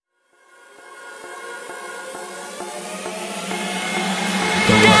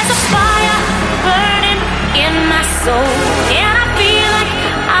There's a fire burning in my soul, and I feel like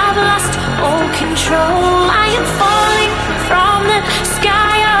I've lost all control. I am falling from the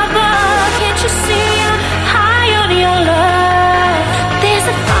sky above. Can't you see I'm high on your love? There's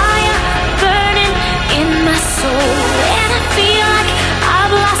a fire burning in my soul, and I feel like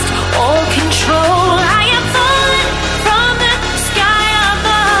I've lost all control. I am falling from the sky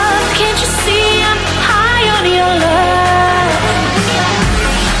above. Can't you see I'm high on your love?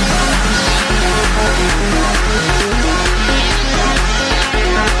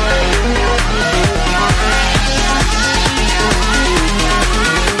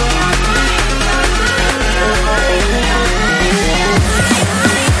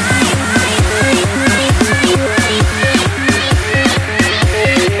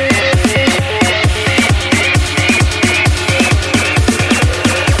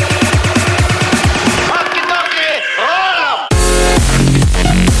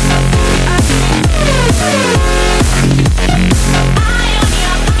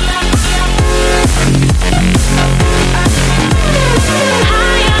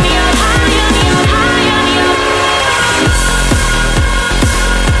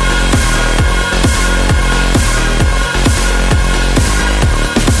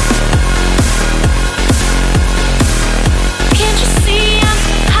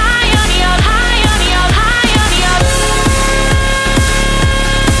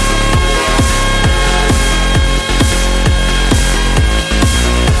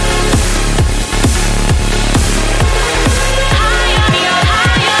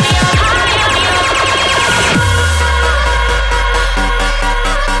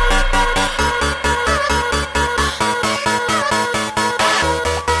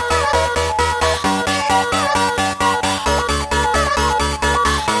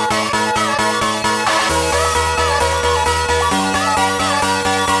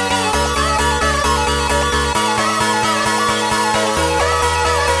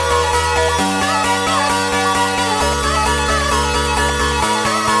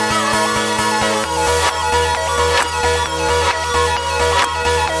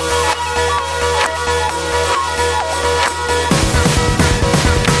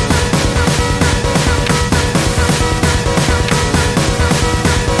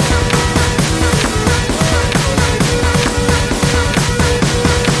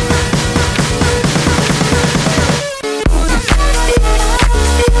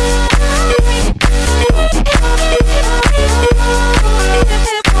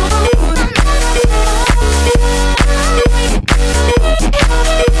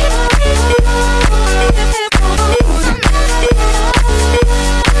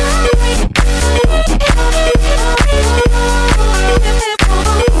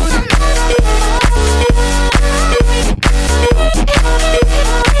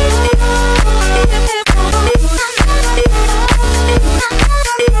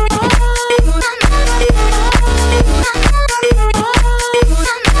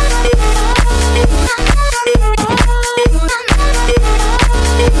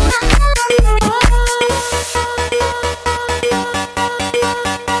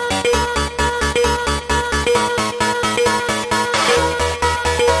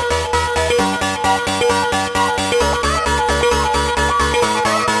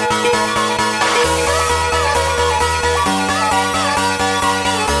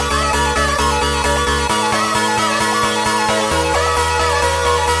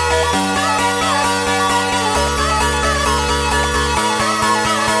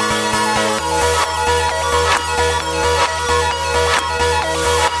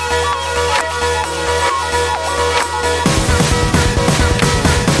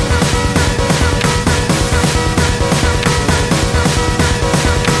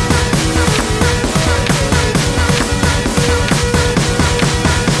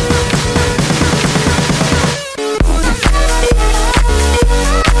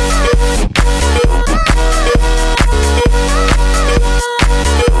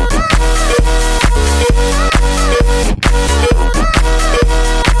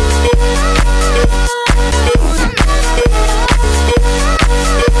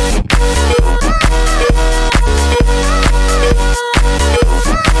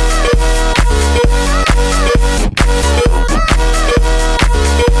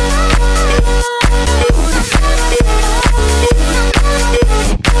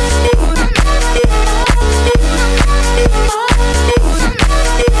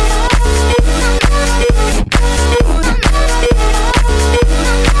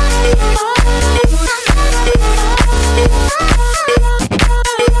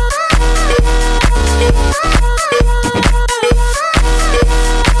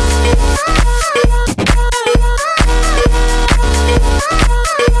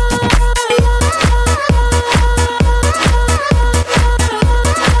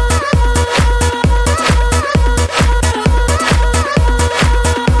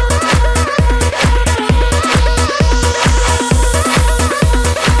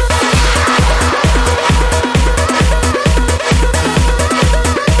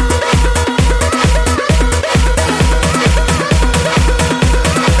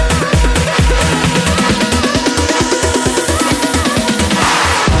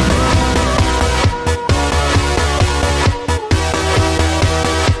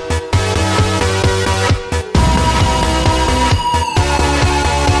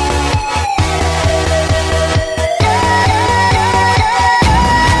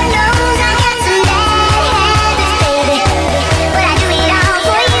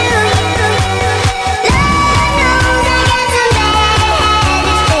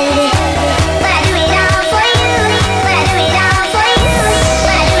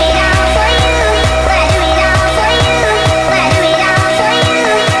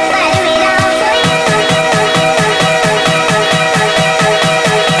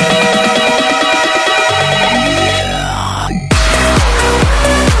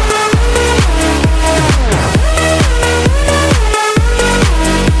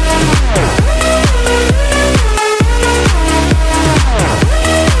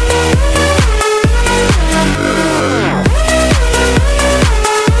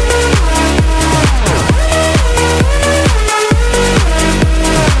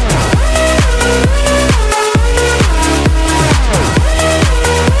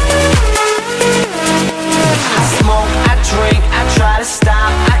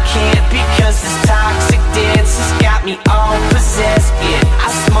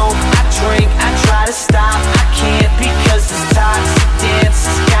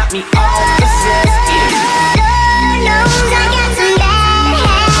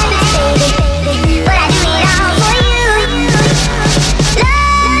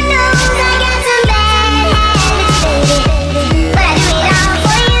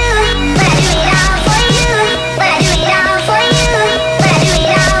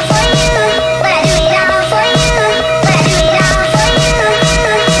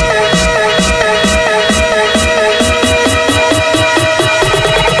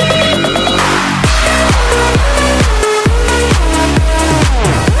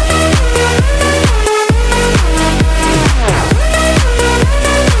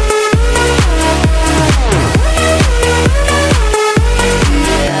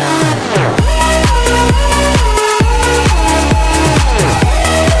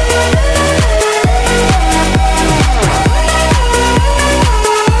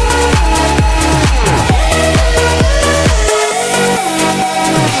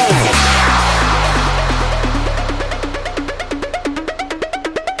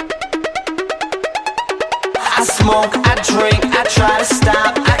 to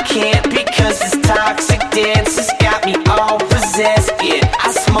stop, I can't because this toxic dance has got me all possessed. Yeah,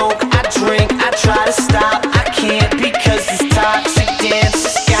 I smoke, I drink, I try to stop, I can't because this toxic dance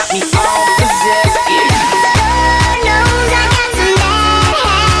has got me all possessed. Yeah. Lord knows I got some bad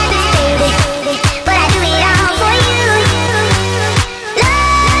habits, baby, but I do it all for you.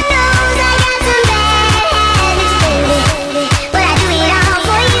 Lord knows I got some bad habits, baby, but I do it all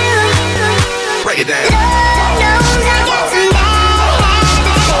for you. Break it down. Lord knows I got some bad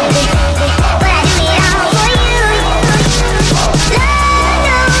habits, baby, but I do it all for you. Lord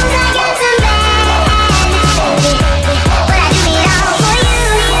knows I got some bad habits, baby, but I do it all for you.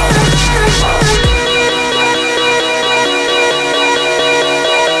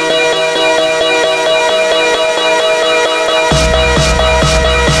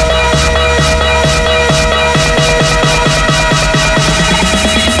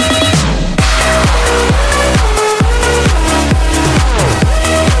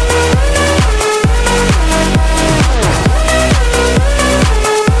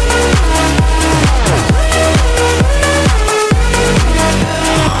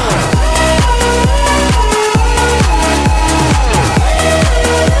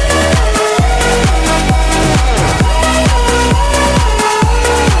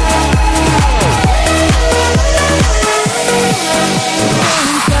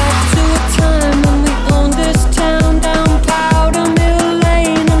 Back to a time when we owned this town down Powder Mill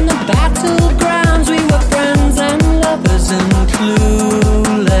Lane. On the battlegrounds we were friends and lovers and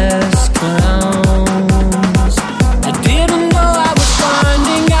clueless clowns. I didn't know I was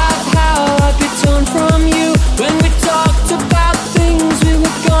finding out how I'd be torn from you. When we talked about things we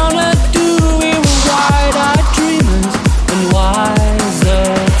were gonna do, we were wide-eyed dreamers and wiser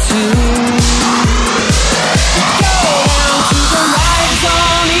too.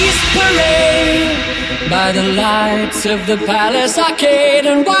 By the lights of the Palace Arcade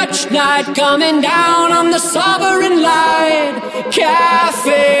and watch night coming down on the Souvreign Light Cafe.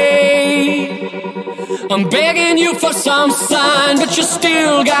 I'm begging you for some sign, but you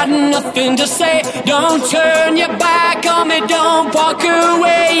still got nothing to say. Don't turn your back on me, don't walk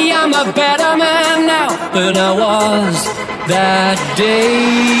away. I'm a better man now than I was that day.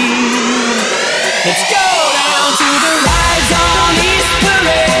 Let's go down to the rides on East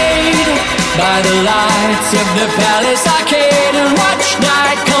Parade. By the lights of the Palace Arcade and watch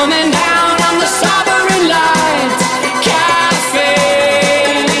night coming down on the Souvreign Light Cafe.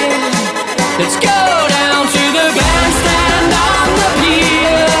 Let's go down to the bandstand on the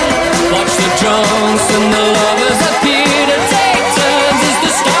pier. Watch the drunks and the lovers appear to take turns as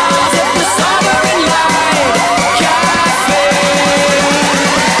the stars of the Souvreign Light Cafe.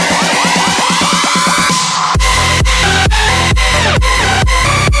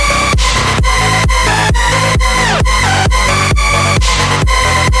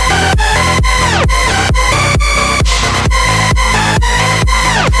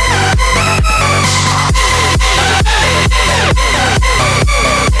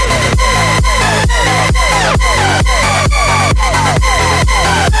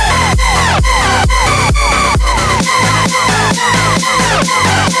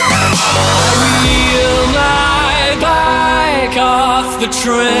 The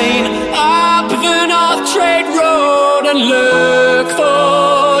train up the North Trade Road and look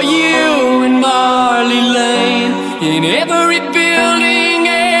for you in Marley Lane. In every building,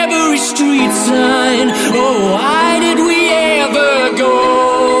 every street sign. Oh, why did we ever go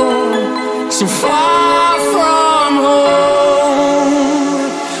so far from home?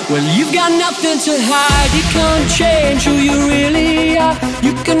 Well, you've got nothing to hide. You can't change who you really are.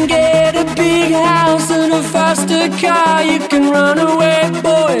 You can get a big house and a faster car. You can run away,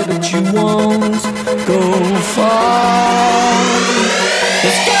 boy, but you won't go far.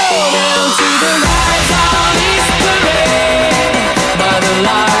 Let's go down to the rides on East Parade. By the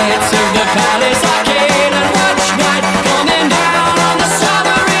lights of the Palace Arcade and watch night coming down on the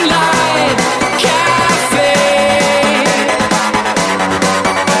Souvreign Light Cafe.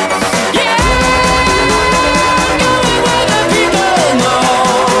 Yeah, going where the people know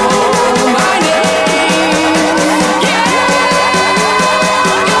my name. Yeah,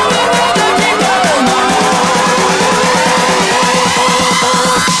 going where the people know.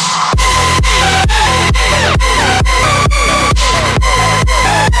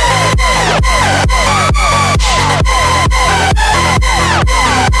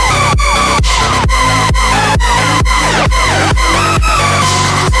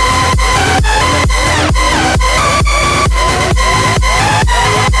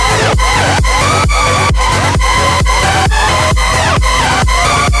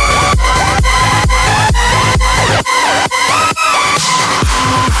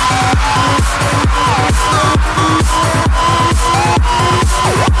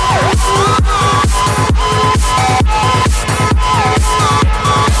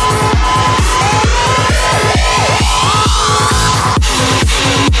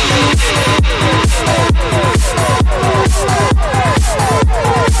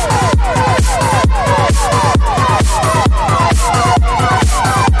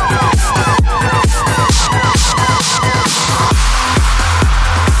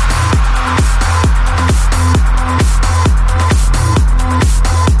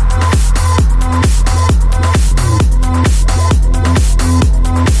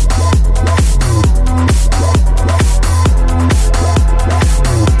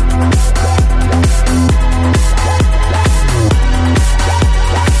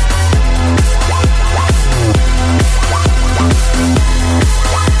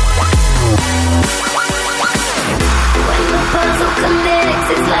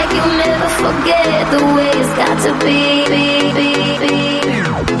 got to be.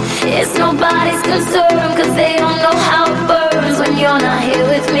 It's nobody's concern, cause they don't know how it burns when you're not here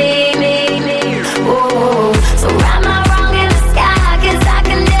with me. Oh, so write my wrong in the sky, cause I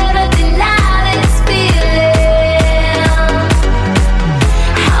can never deny this feeling.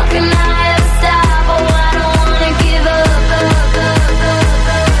 How can I ever stop? Oh, I don't wanna give up.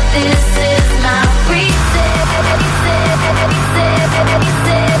 This is my reset.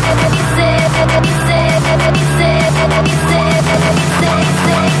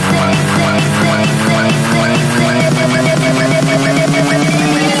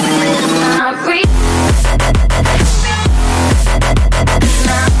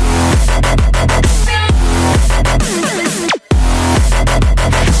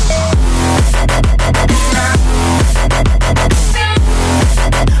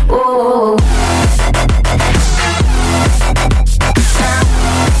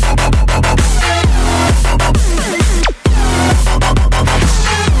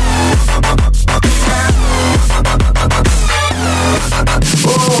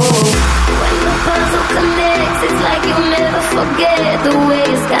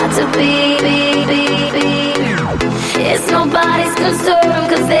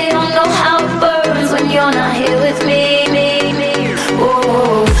 Say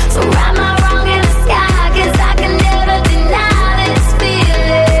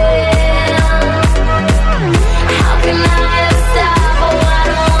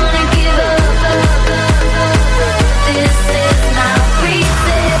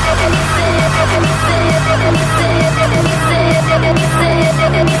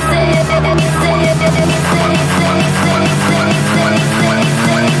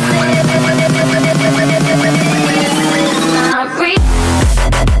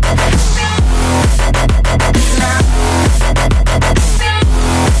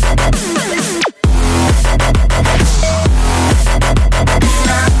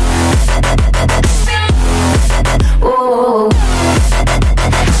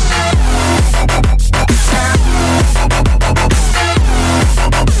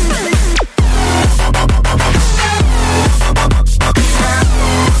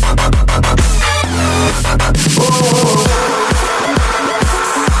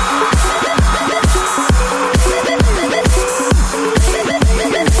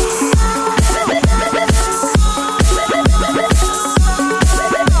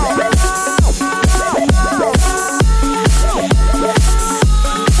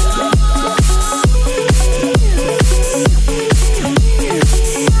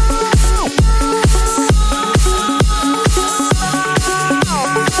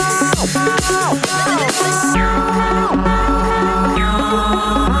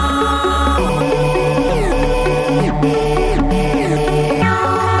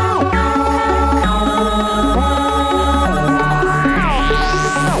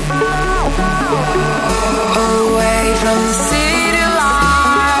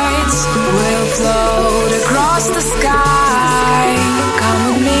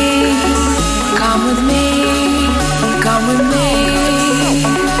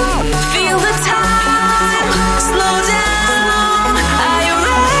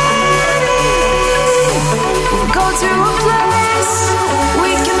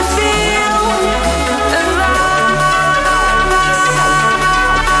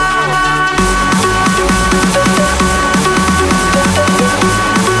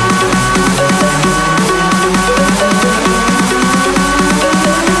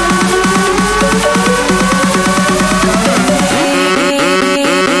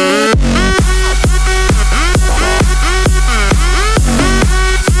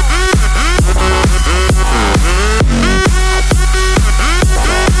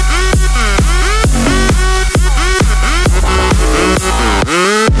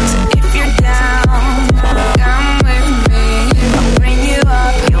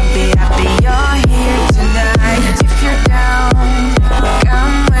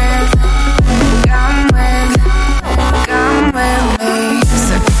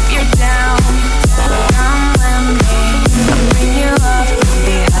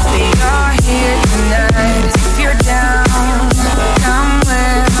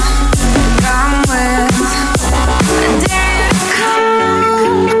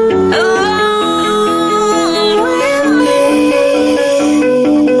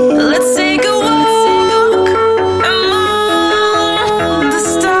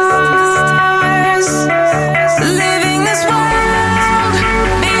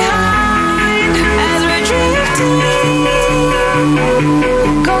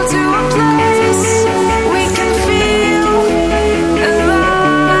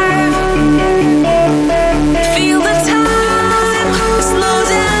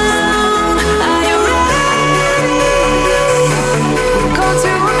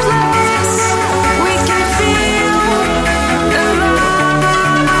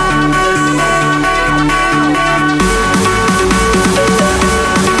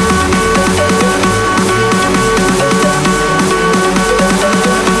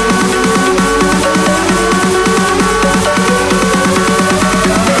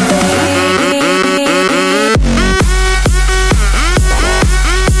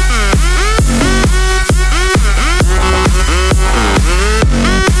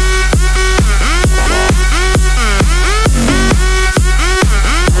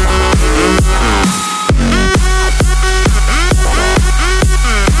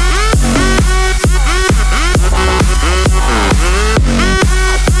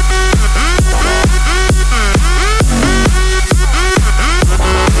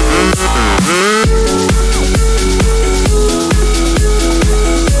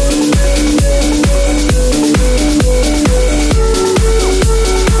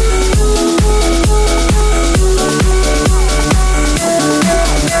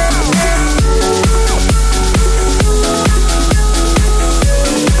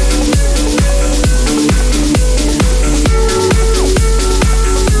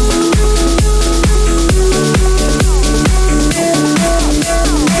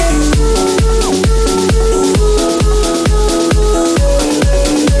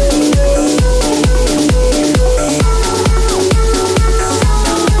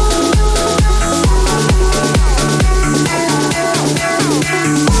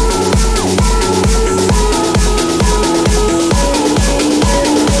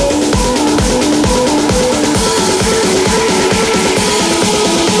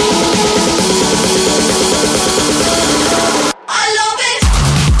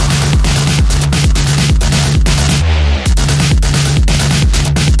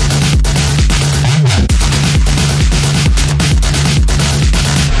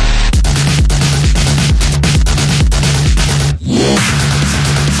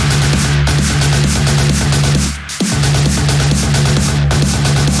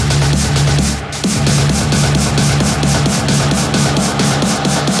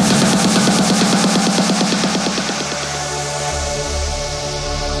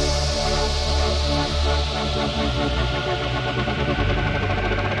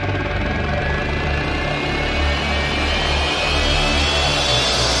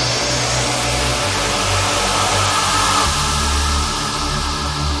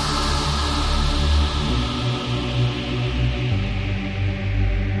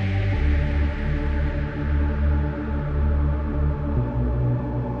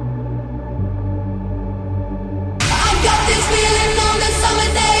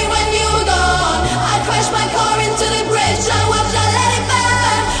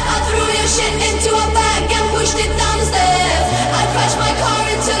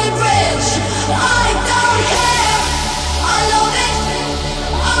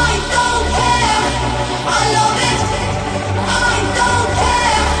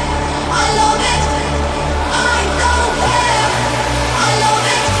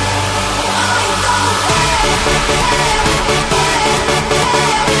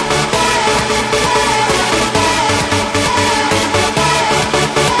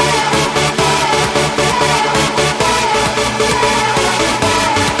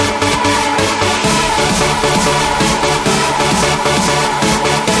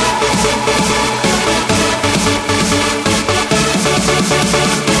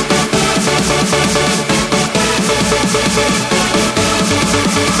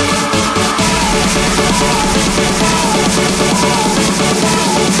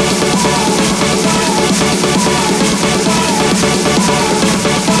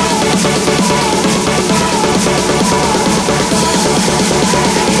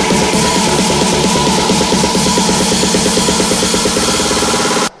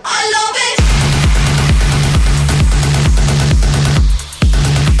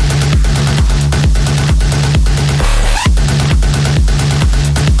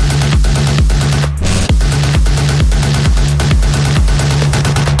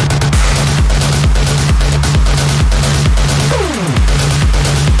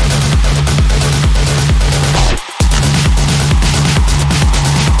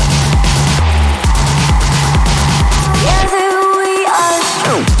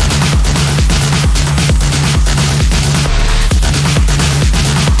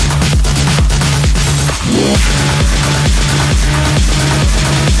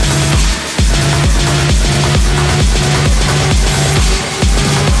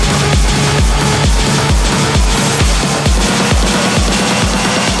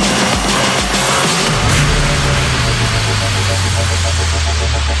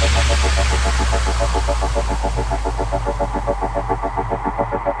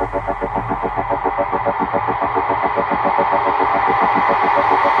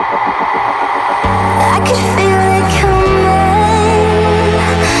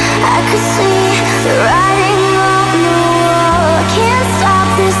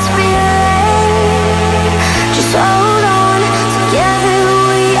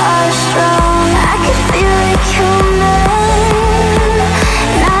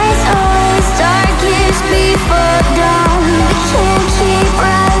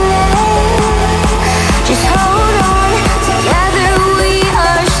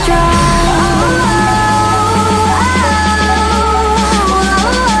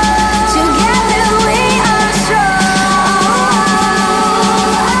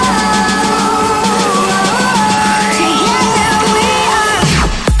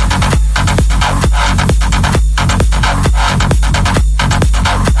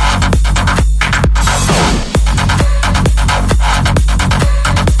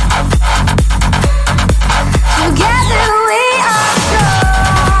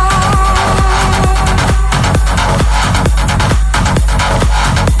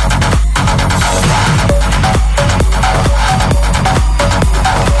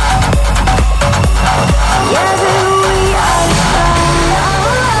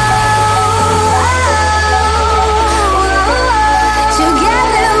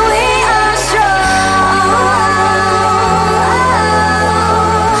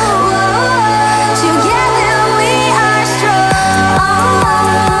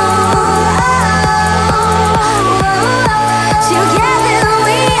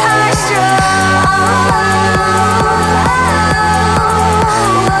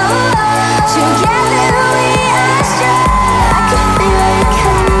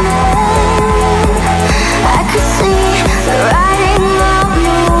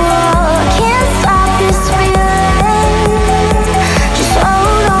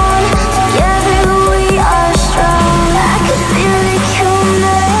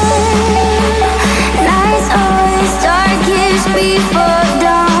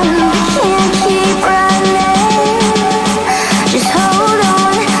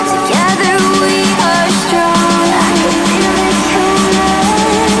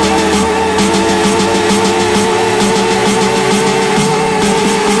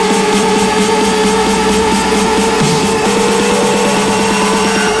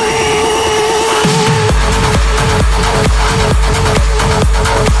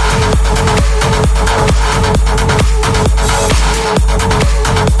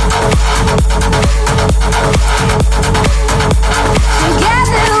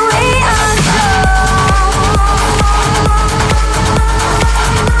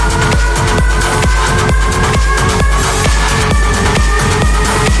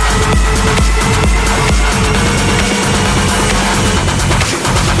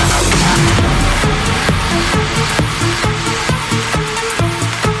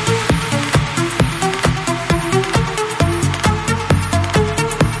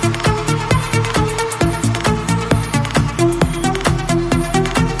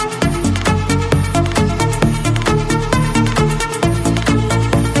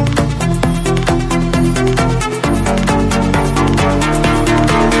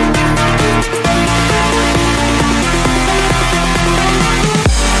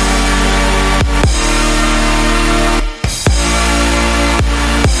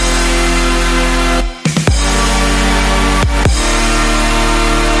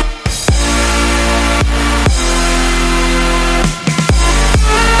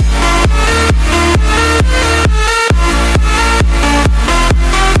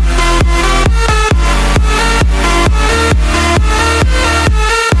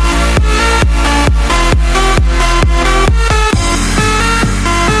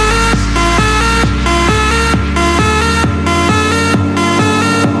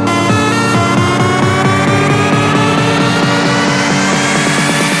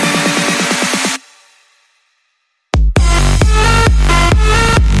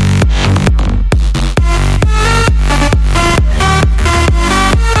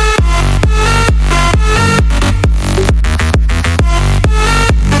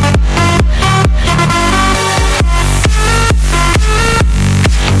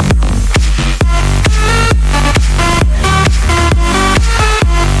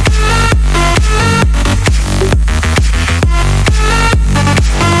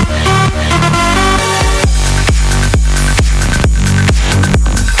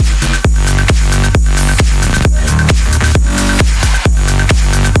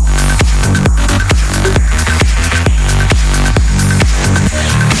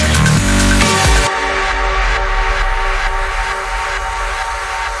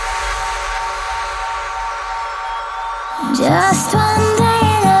Just one day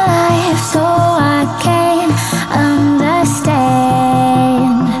in a life, so I can understand.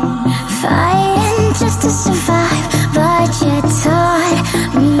 Fighting just to survive, but you taught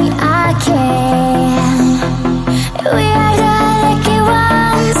me I can. We are the lucky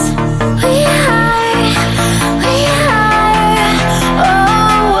ones. We are.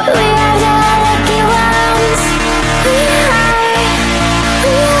 Oh, we are the lucky ones. We are.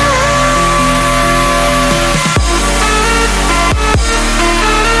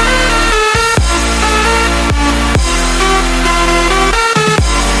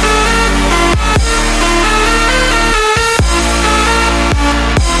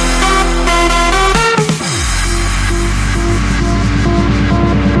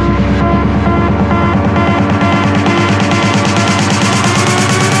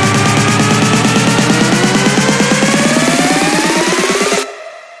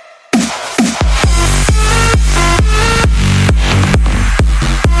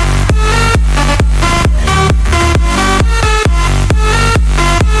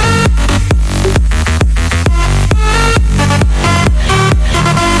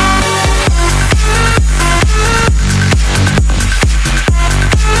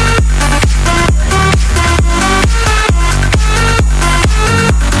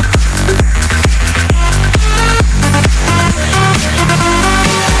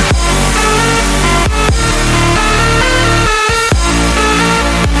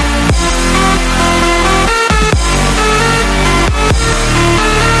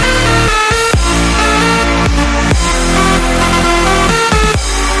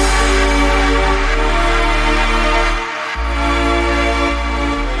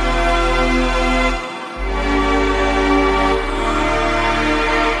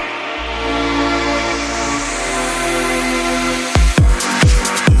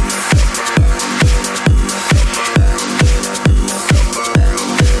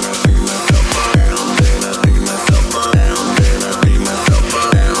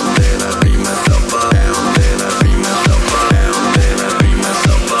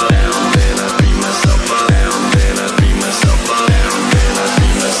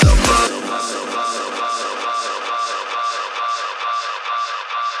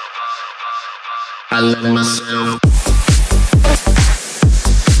 I let myself.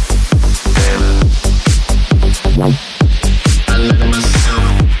 I let myself.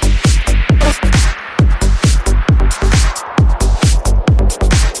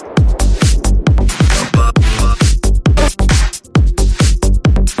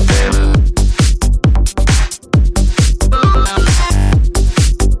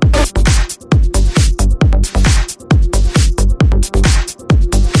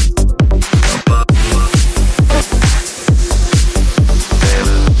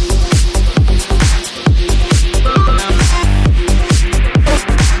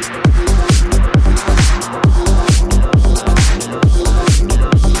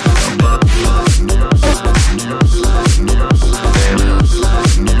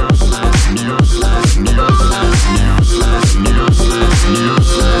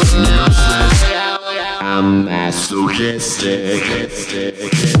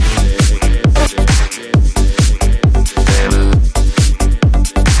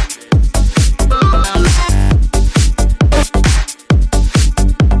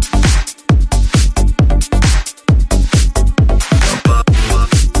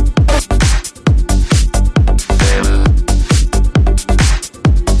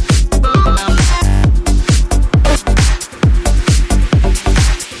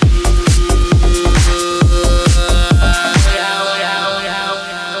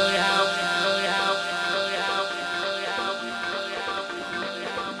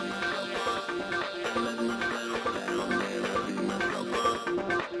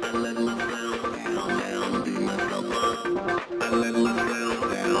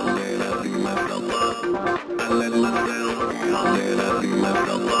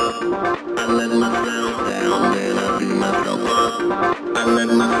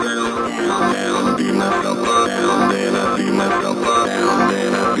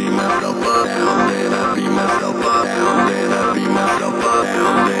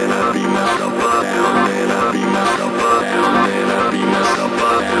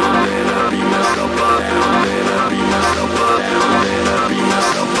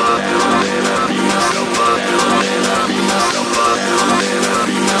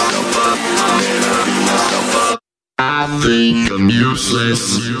 I think I'm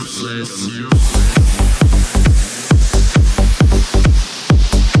useless.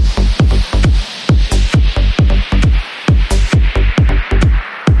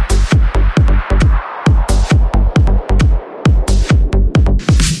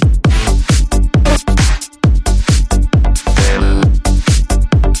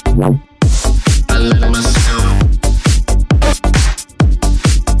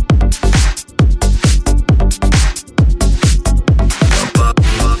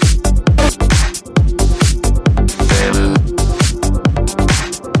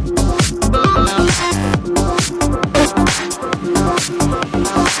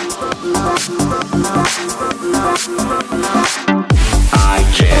 I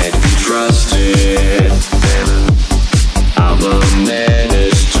can't be trusted. I'm a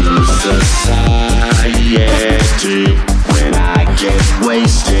menace to society when I get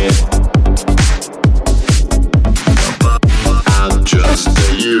wasted. I'm just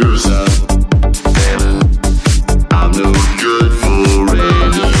a user. I'm no good for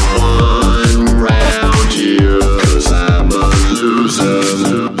anyone round here, 'cause I'm a loser.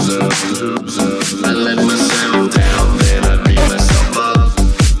 I let myself down, then I beat myself up.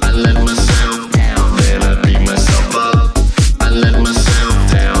 I let myself down, then I beat myself up. I let myself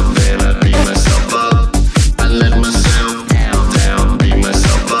down, then I beat myself up. I let myself down, beat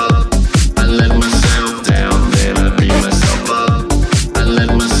myself up. I let myself down, then I beat myself up. I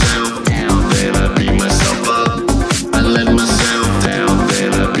let myself down, then I beat myself up. I let myself down,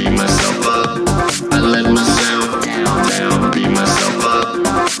 then I beat myself up. I let myself down, beat myself up.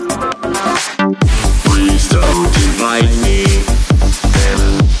 Please don't invite me,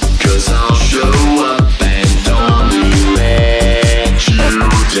 'cause I'll show up and only let you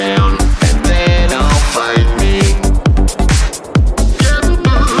down, and then I'll fight me.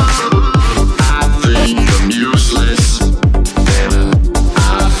 I think I'm useless.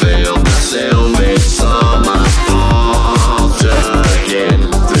 I failed myself, it's all my fault again.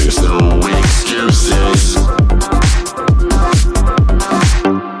 There's no excuses.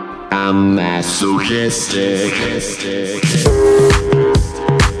 I'm masochistic.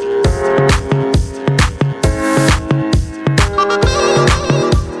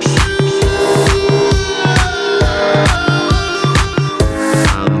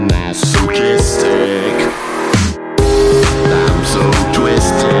 I'm masochistic. I'm so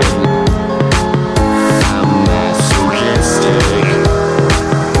twisted. I'm masochistic.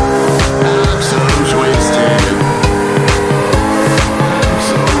 I'm so twisted. I'm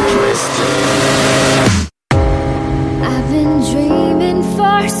so twisted. I've been dreaming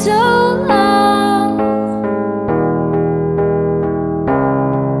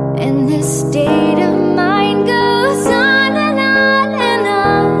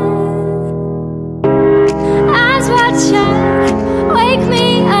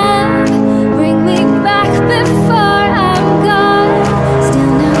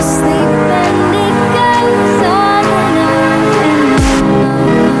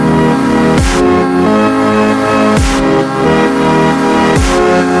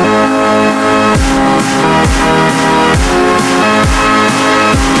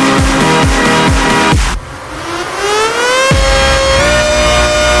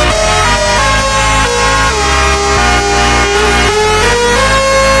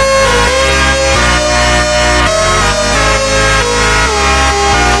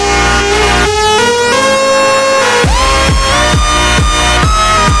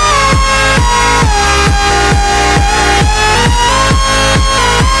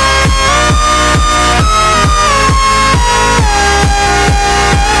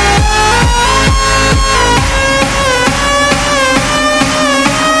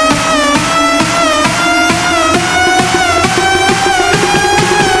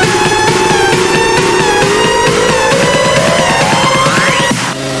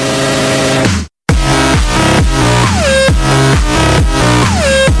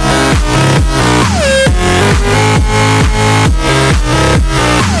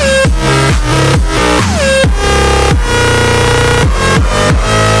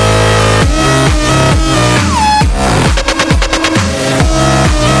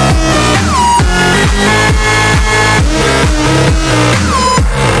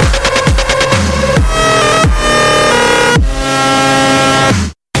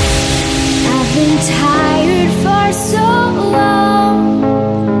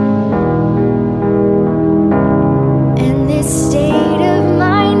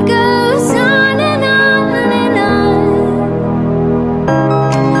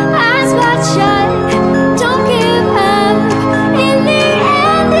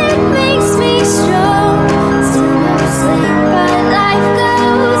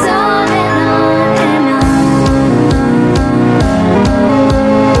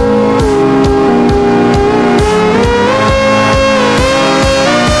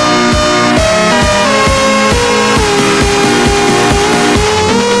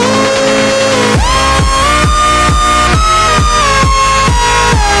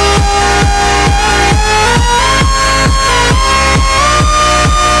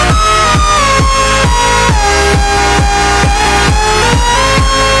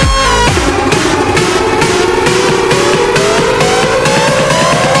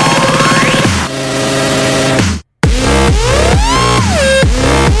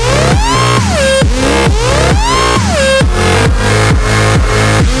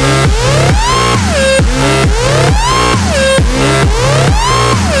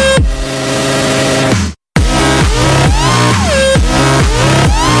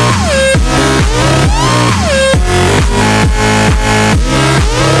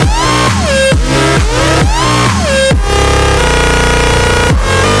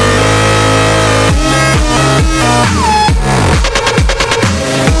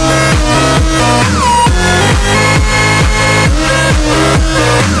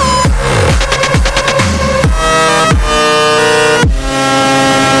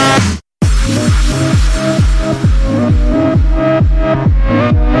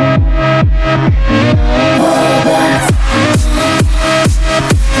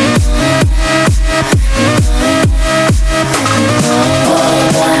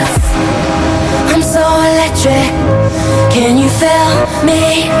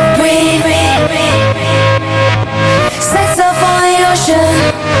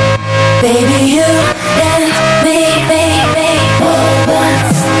Baby, you and me,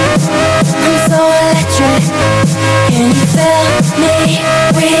 once. I'm so electric. Can you feel me?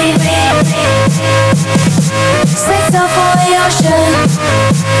 Set sail for the ocean.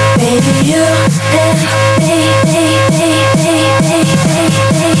 Baby, you and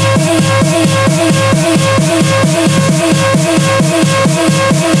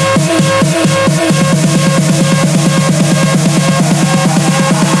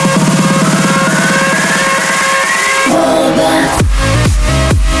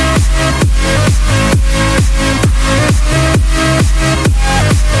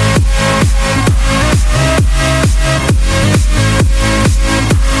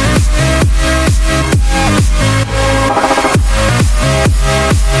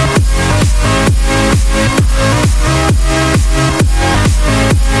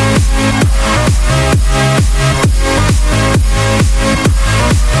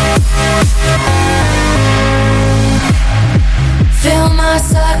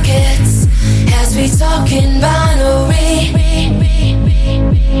talking binary.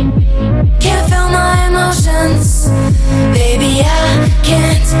 Can't feel my emotions. Baby, I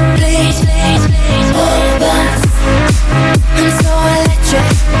can't bleed. Oh, but I'm so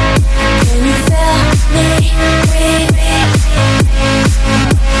electric. Can you feel me?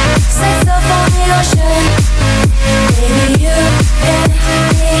 Set sail for the ocean. Baby, you and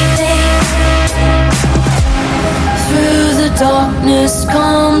me. Through the darkness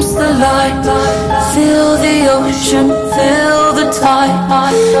comes the light. Feel the ocean, feel the tide.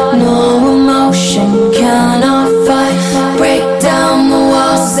 No emotion cannot fight. Break down the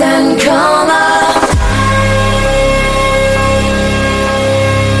walls and come out.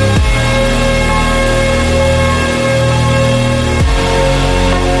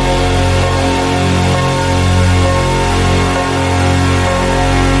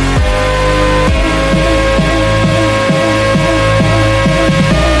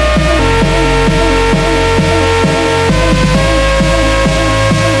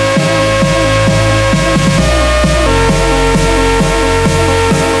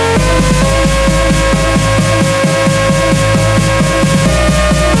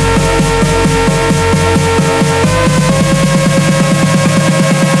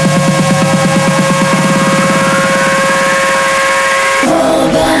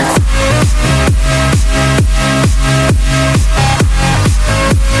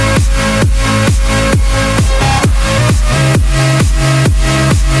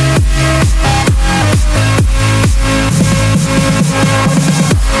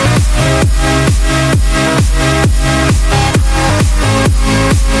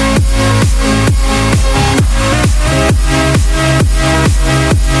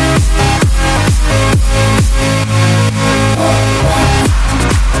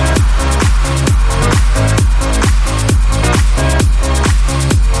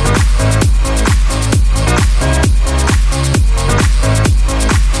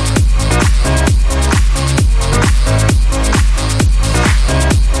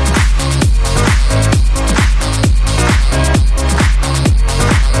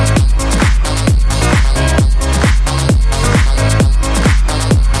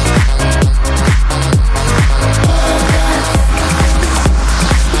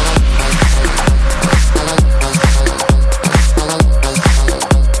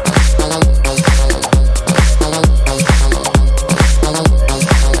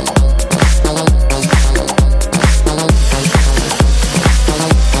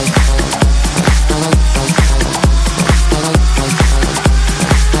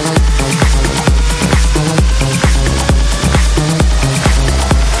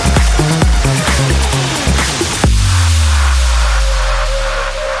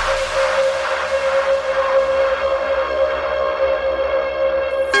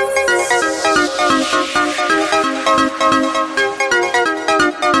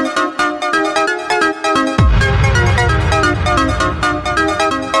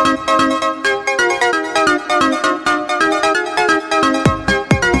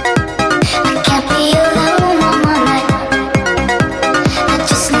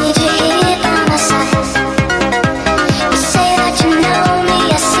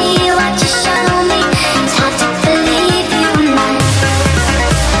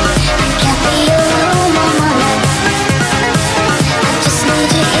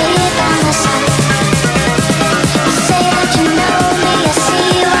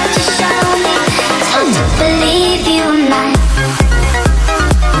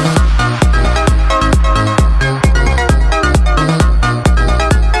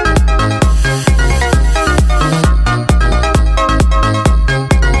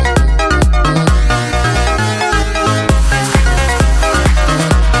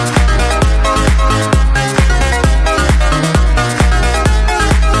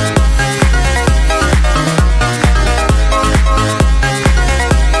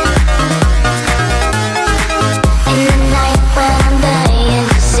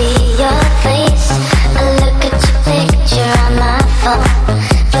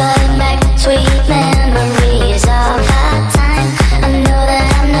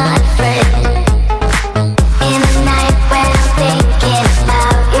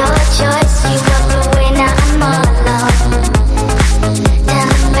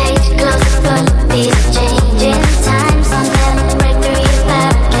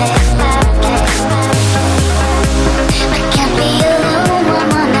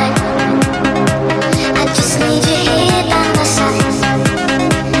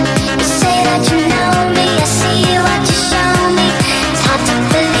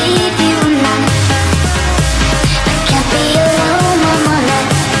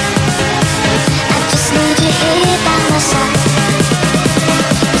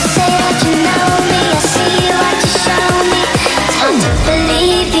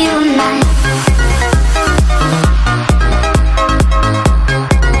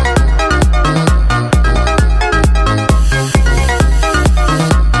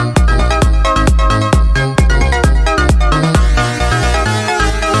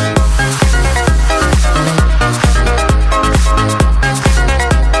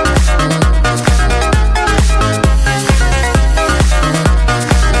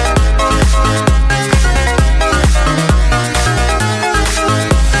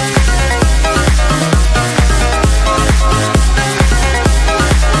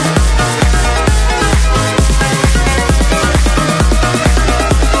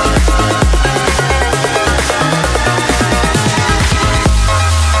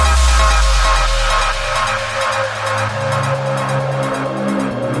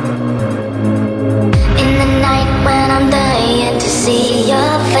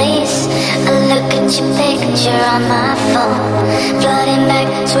 I look at your picture on my phone, flooding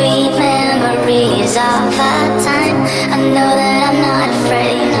back sweet memories of our time. I know that I'm not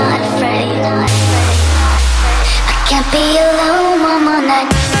afraid, not afraid, not afraid. I can't be alone one more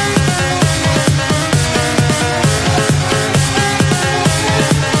night.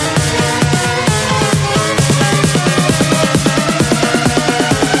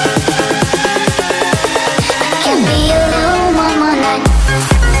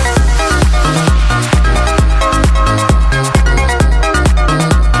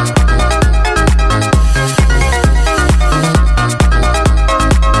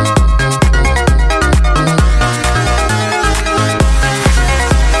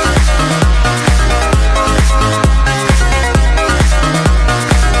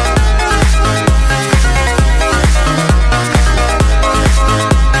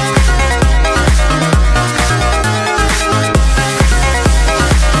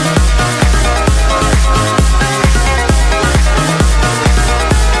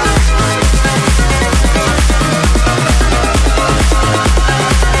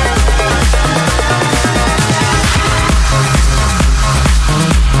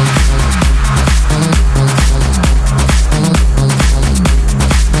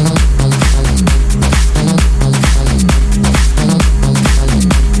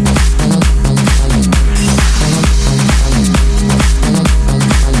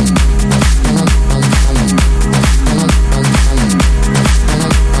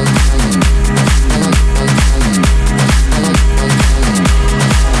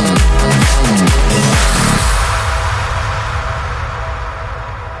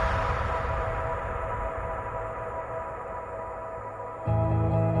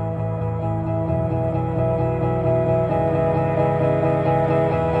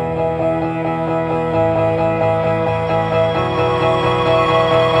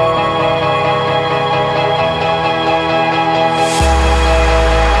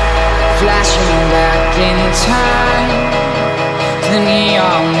 Summertime.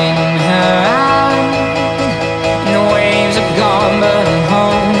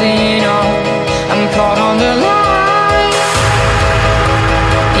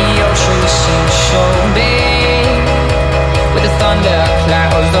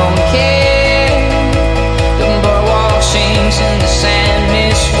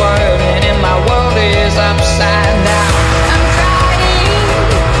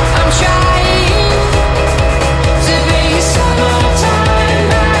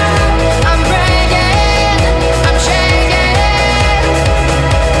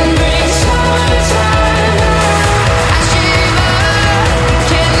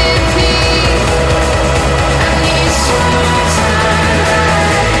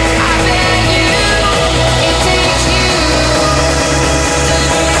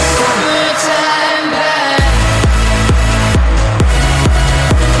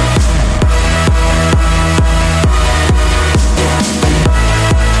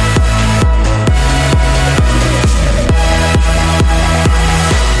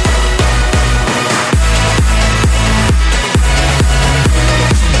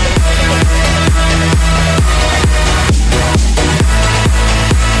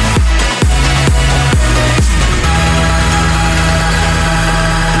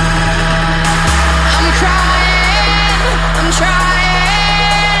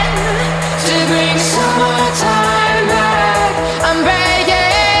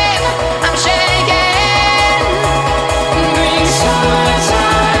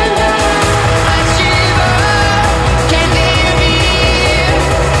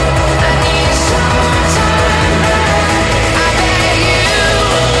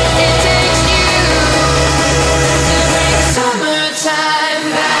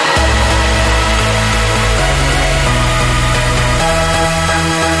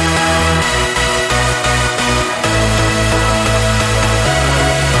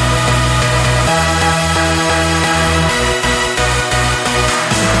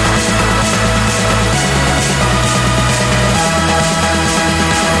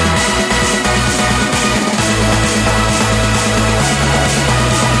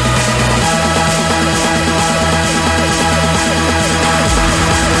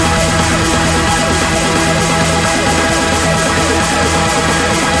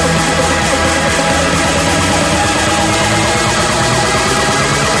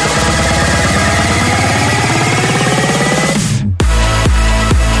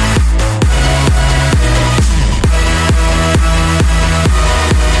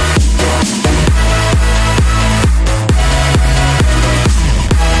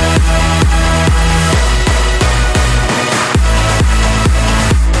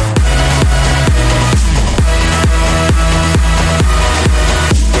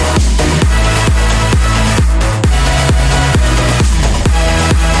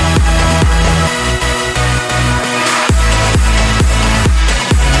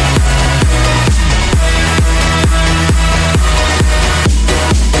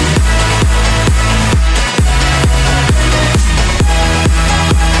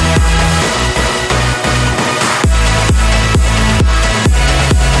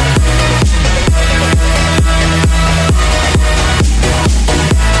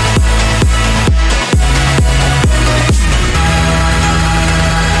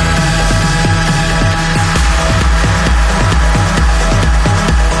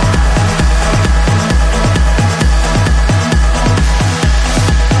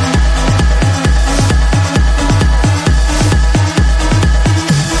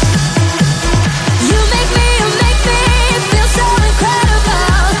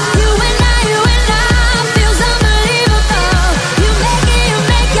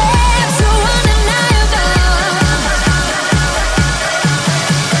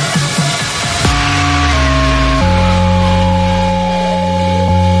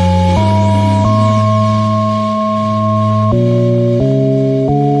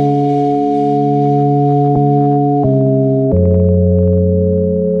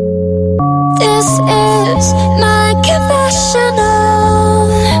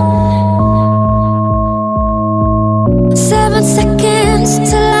 21 seconds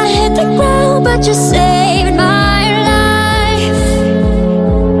till I hit the ground, but you saved my life.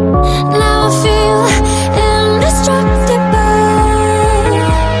 Now I feel indestructible,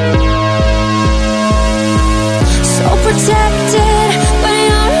 so protected when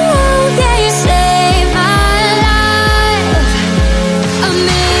you're around. Yeah, you saved my life. A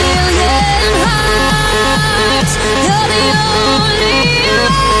million hearts, you're the only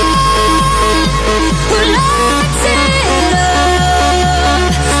one who lights it up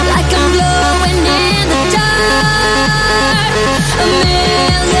like I'm glowing in the dark. A million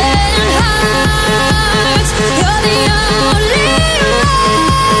hearts, you're the only one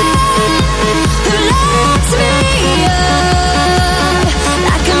who lights me up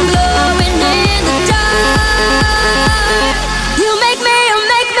like I'm glowing in the dark. You make me, you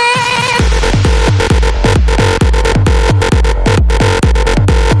make me.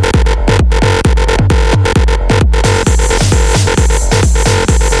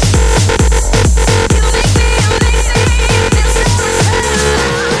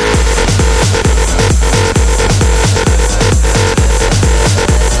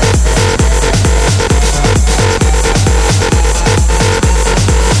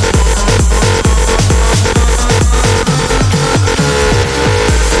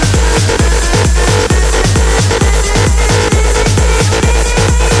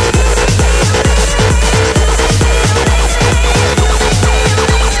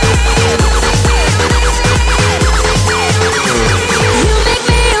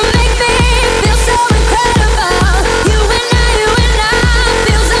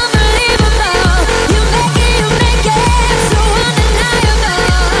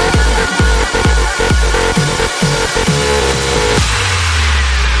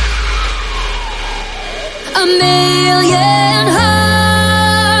 A million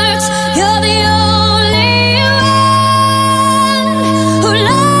hearts, you're the only one who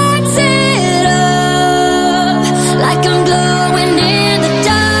lights it up like I'm glowing in the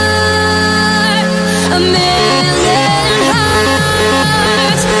dark. A million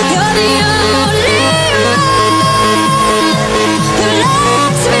hearts, you're the only one who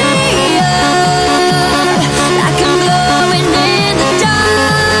lights me up like I'm glowing in the dark.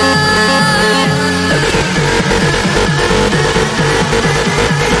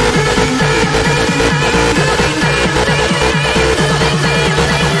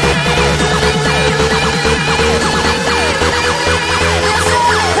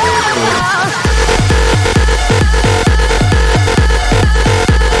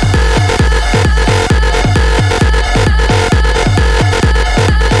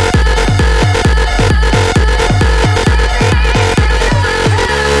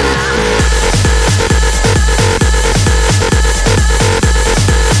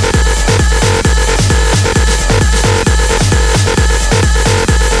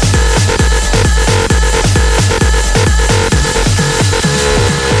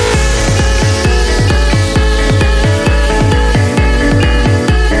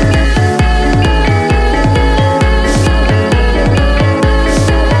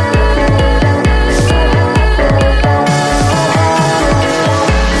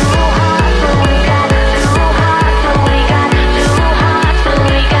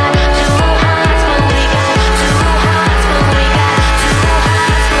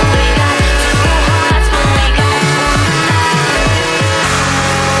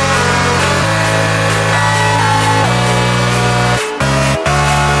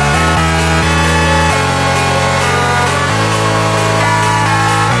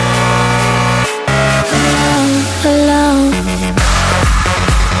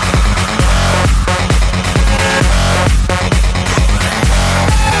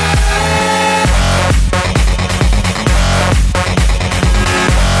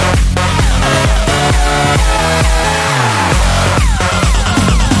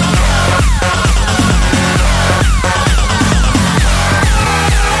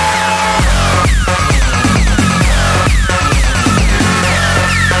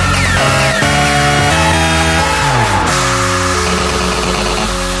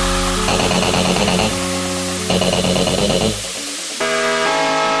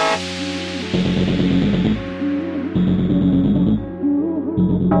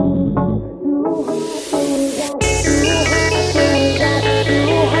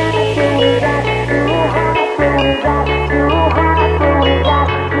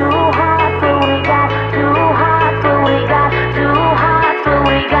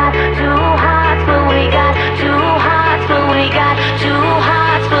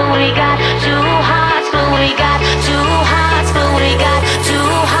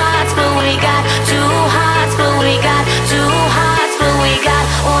 we got two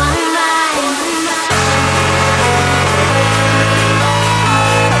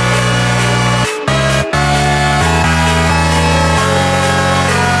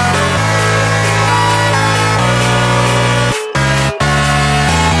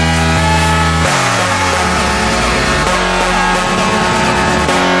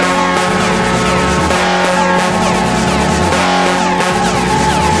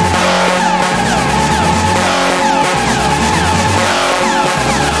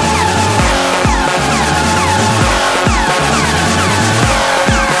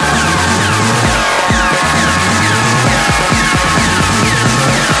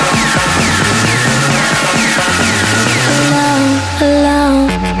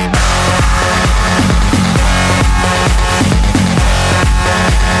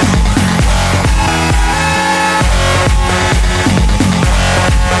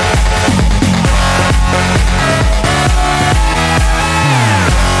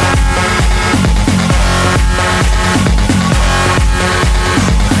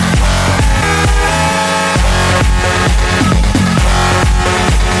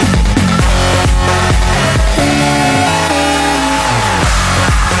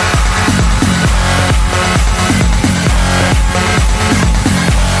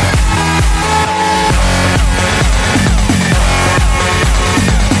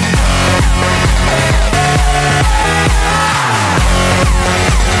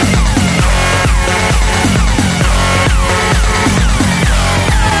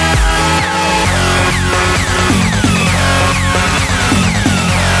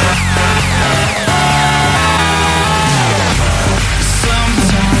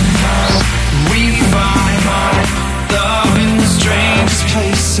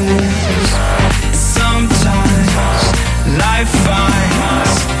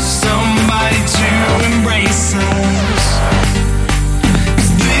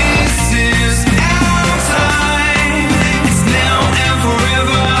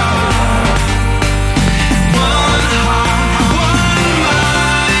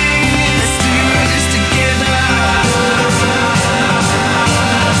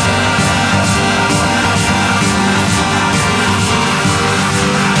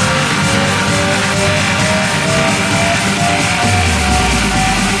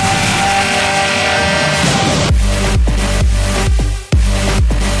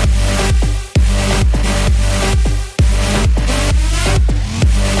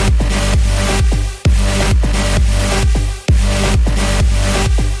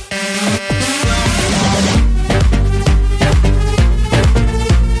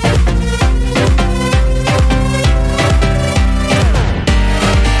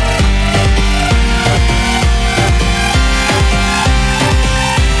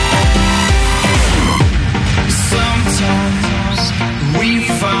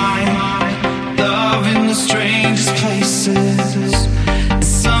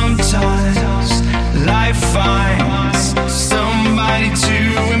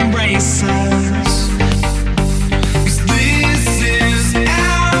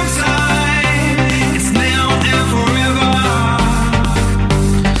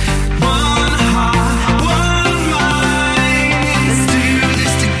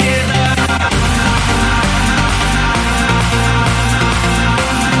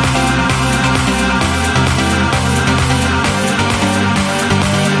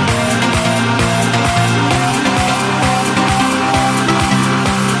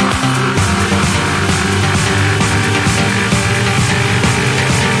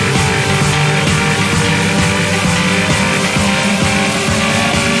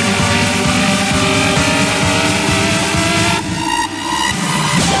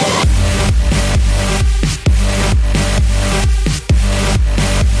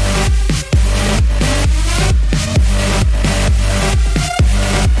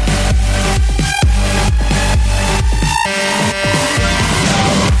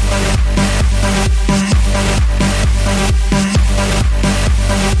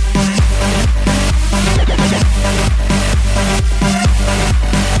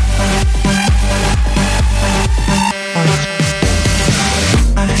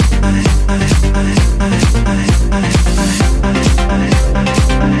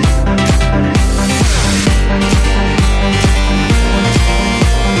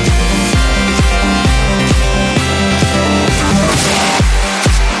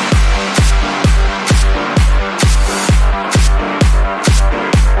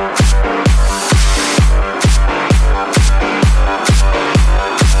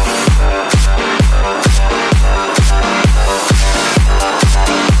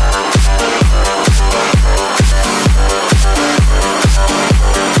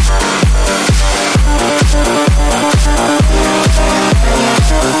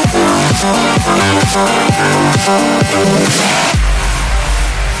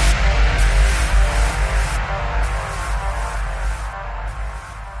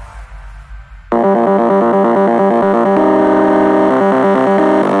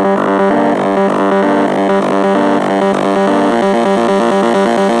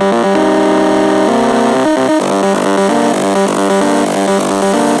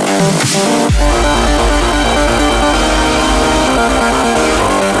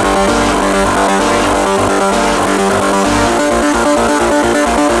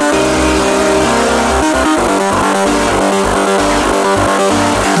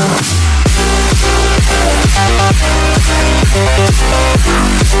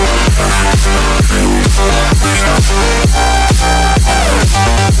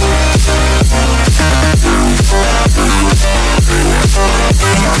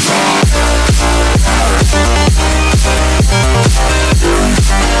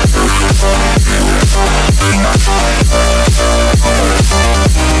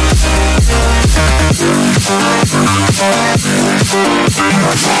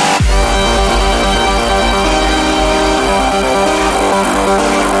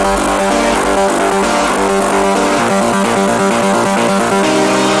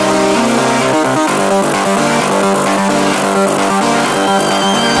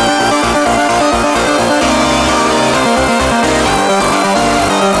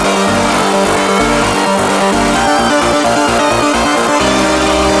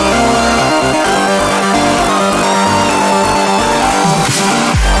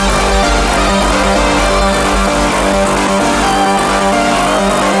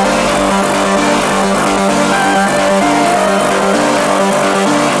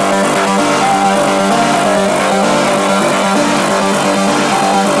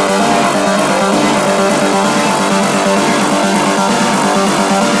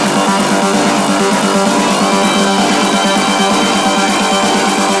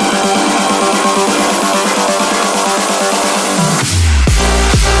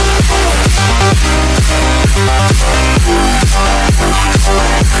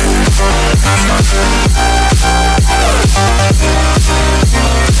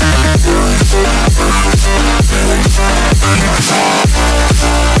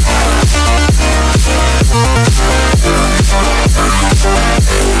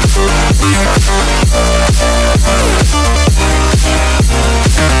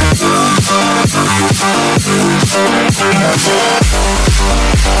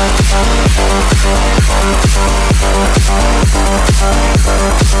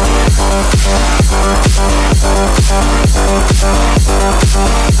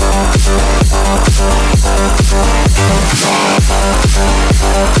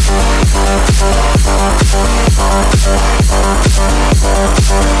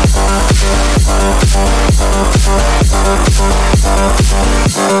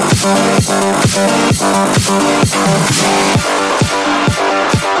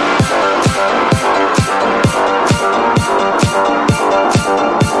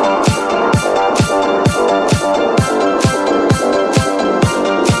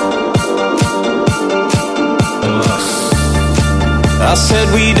I said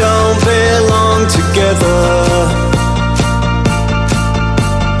we don't belong together,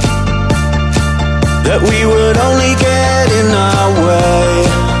 that we would only get in our way.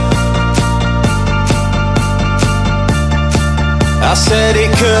 I said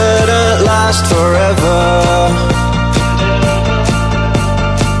it couldn't last forever,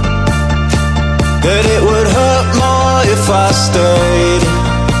 that it would hurt more if I stayed.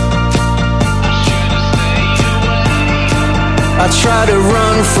 I try to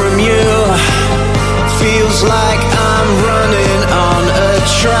run from you, feels like I'm running on a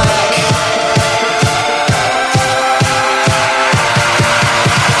track.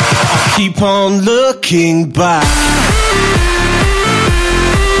 I keep on looking back.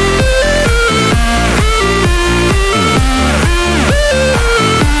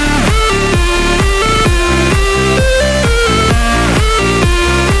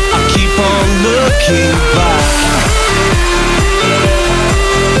 I keep on looking back.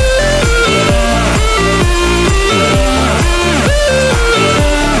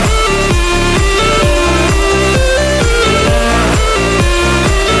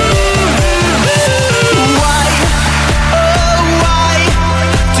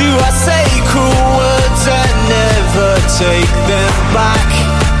 Take them back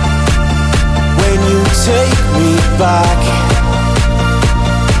when you take me back.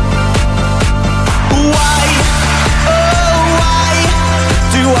 Why, oh why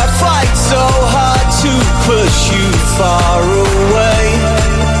do I fight so hard to push you far away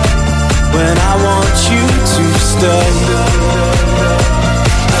when I want you to stay?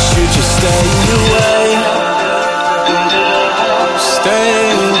 Should you stay away? Stay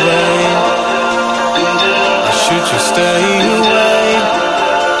away. Should you stay away?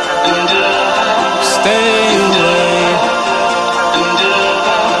 Stay away.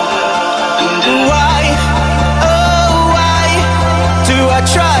 Why, oh why do I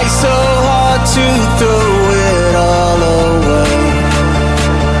try so hard to throw it all away?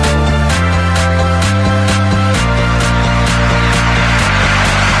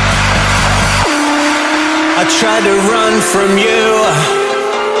 I tried to run from you,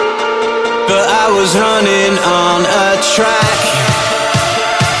 but I was running on a track.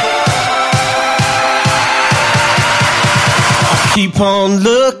 I keep on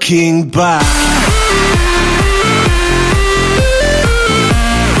looking back.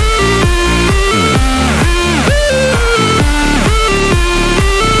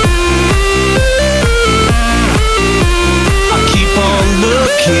 I keep on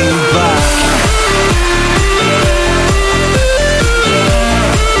looking back.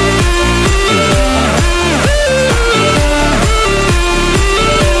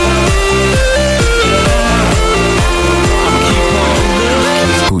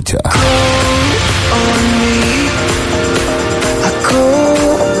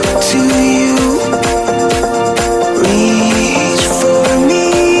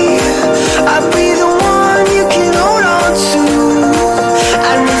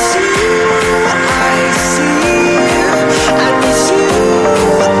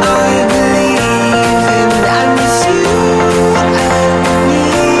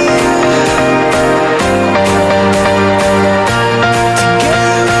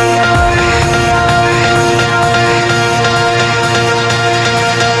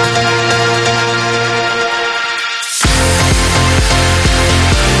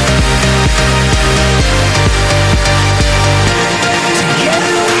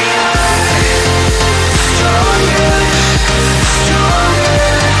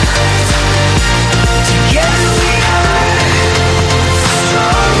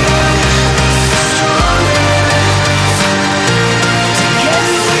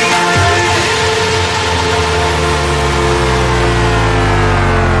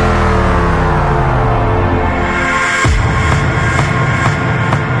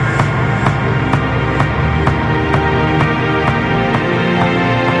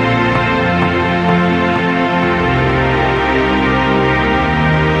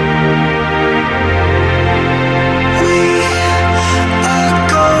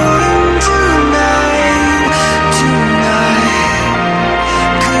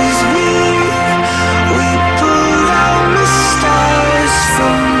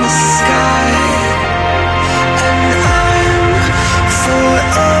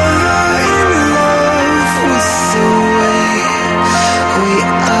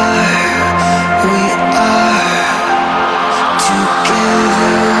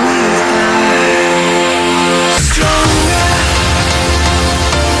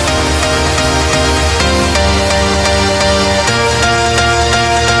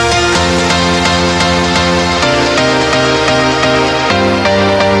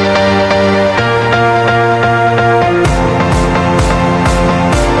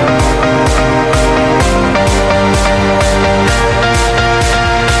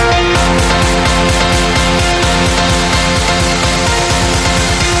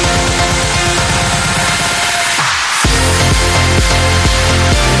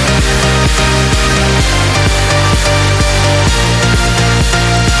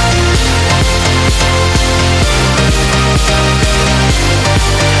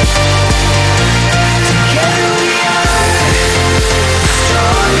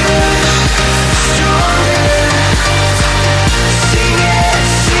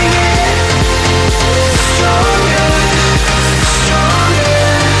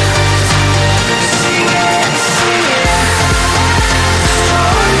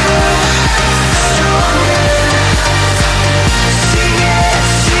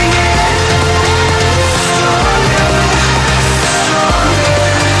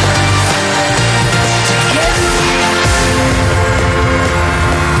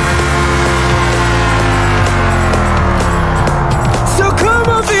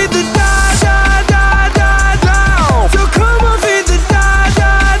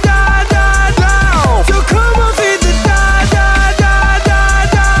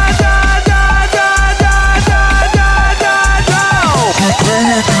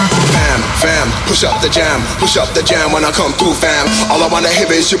 Push up the jam when I come through, fam. All I wanna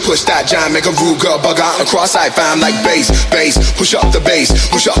hear is you push that jam, make a rude girl bug out and cross-eyed, fam, like bass. Push up the bass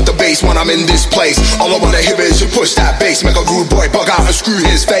when I'm in this place. All I wanna hear is you push that bass, make a rude boy bug out and screw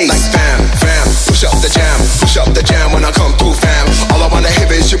his face. Like fam, push up the jam when I come through, fam. All I wanna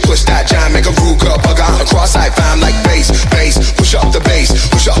hear is you push that jam, make a rude girl bug out and cross-eyed, fam, like bass. Push up the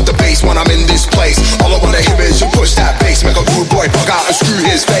bass when I'm in this place. All I wanna hear is you push that bass, make a rude boy bug out and screw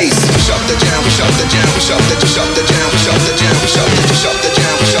his face. Push up the jam, push up the jam, push up the jam, push up the jam, push up the jam, push up the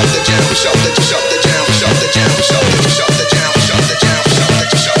jam, push up the jam, push up the jam, push up the jam, push up the jam, push up the jam, push up the jam, push up the jam,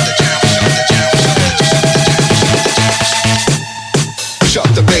 push up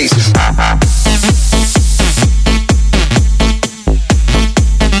the bass.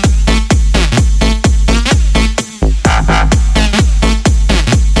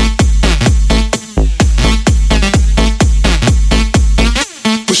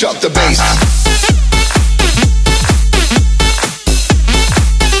 Push up the bass.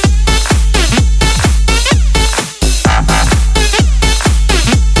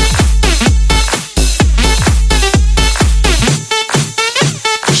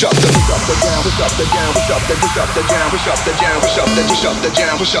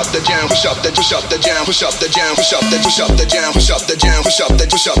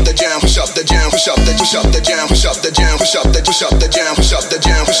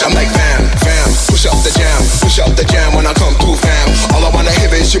 I'm like fam, push up the jam when I come through, fam. All I wanna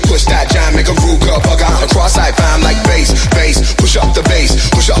hear is you push that jam, make a rude girl bug out and cross-eyed, fam, like bass. Push up the bass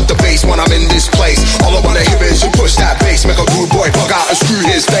when I'm in this place. All I wanna hear is you push that bass, make a rude boy bug out and screw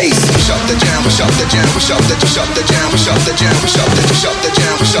his face. Push up the jam, push up the jam, push up the jam, push up the jam, push up the jam, push up the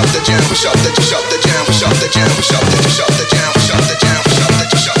jam, push up the jam, push up the jam, push up the jam, push up the jam, push up the jam, push up the jam,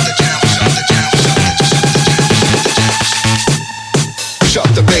 push up the jam, push up the jam, push up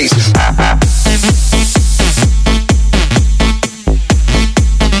the bass.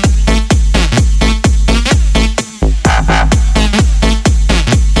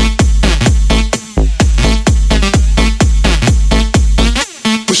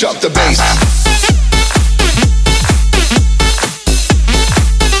 Push up the bass.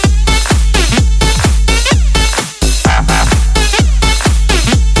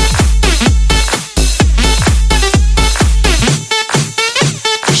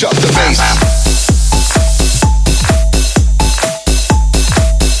 Push up the bass.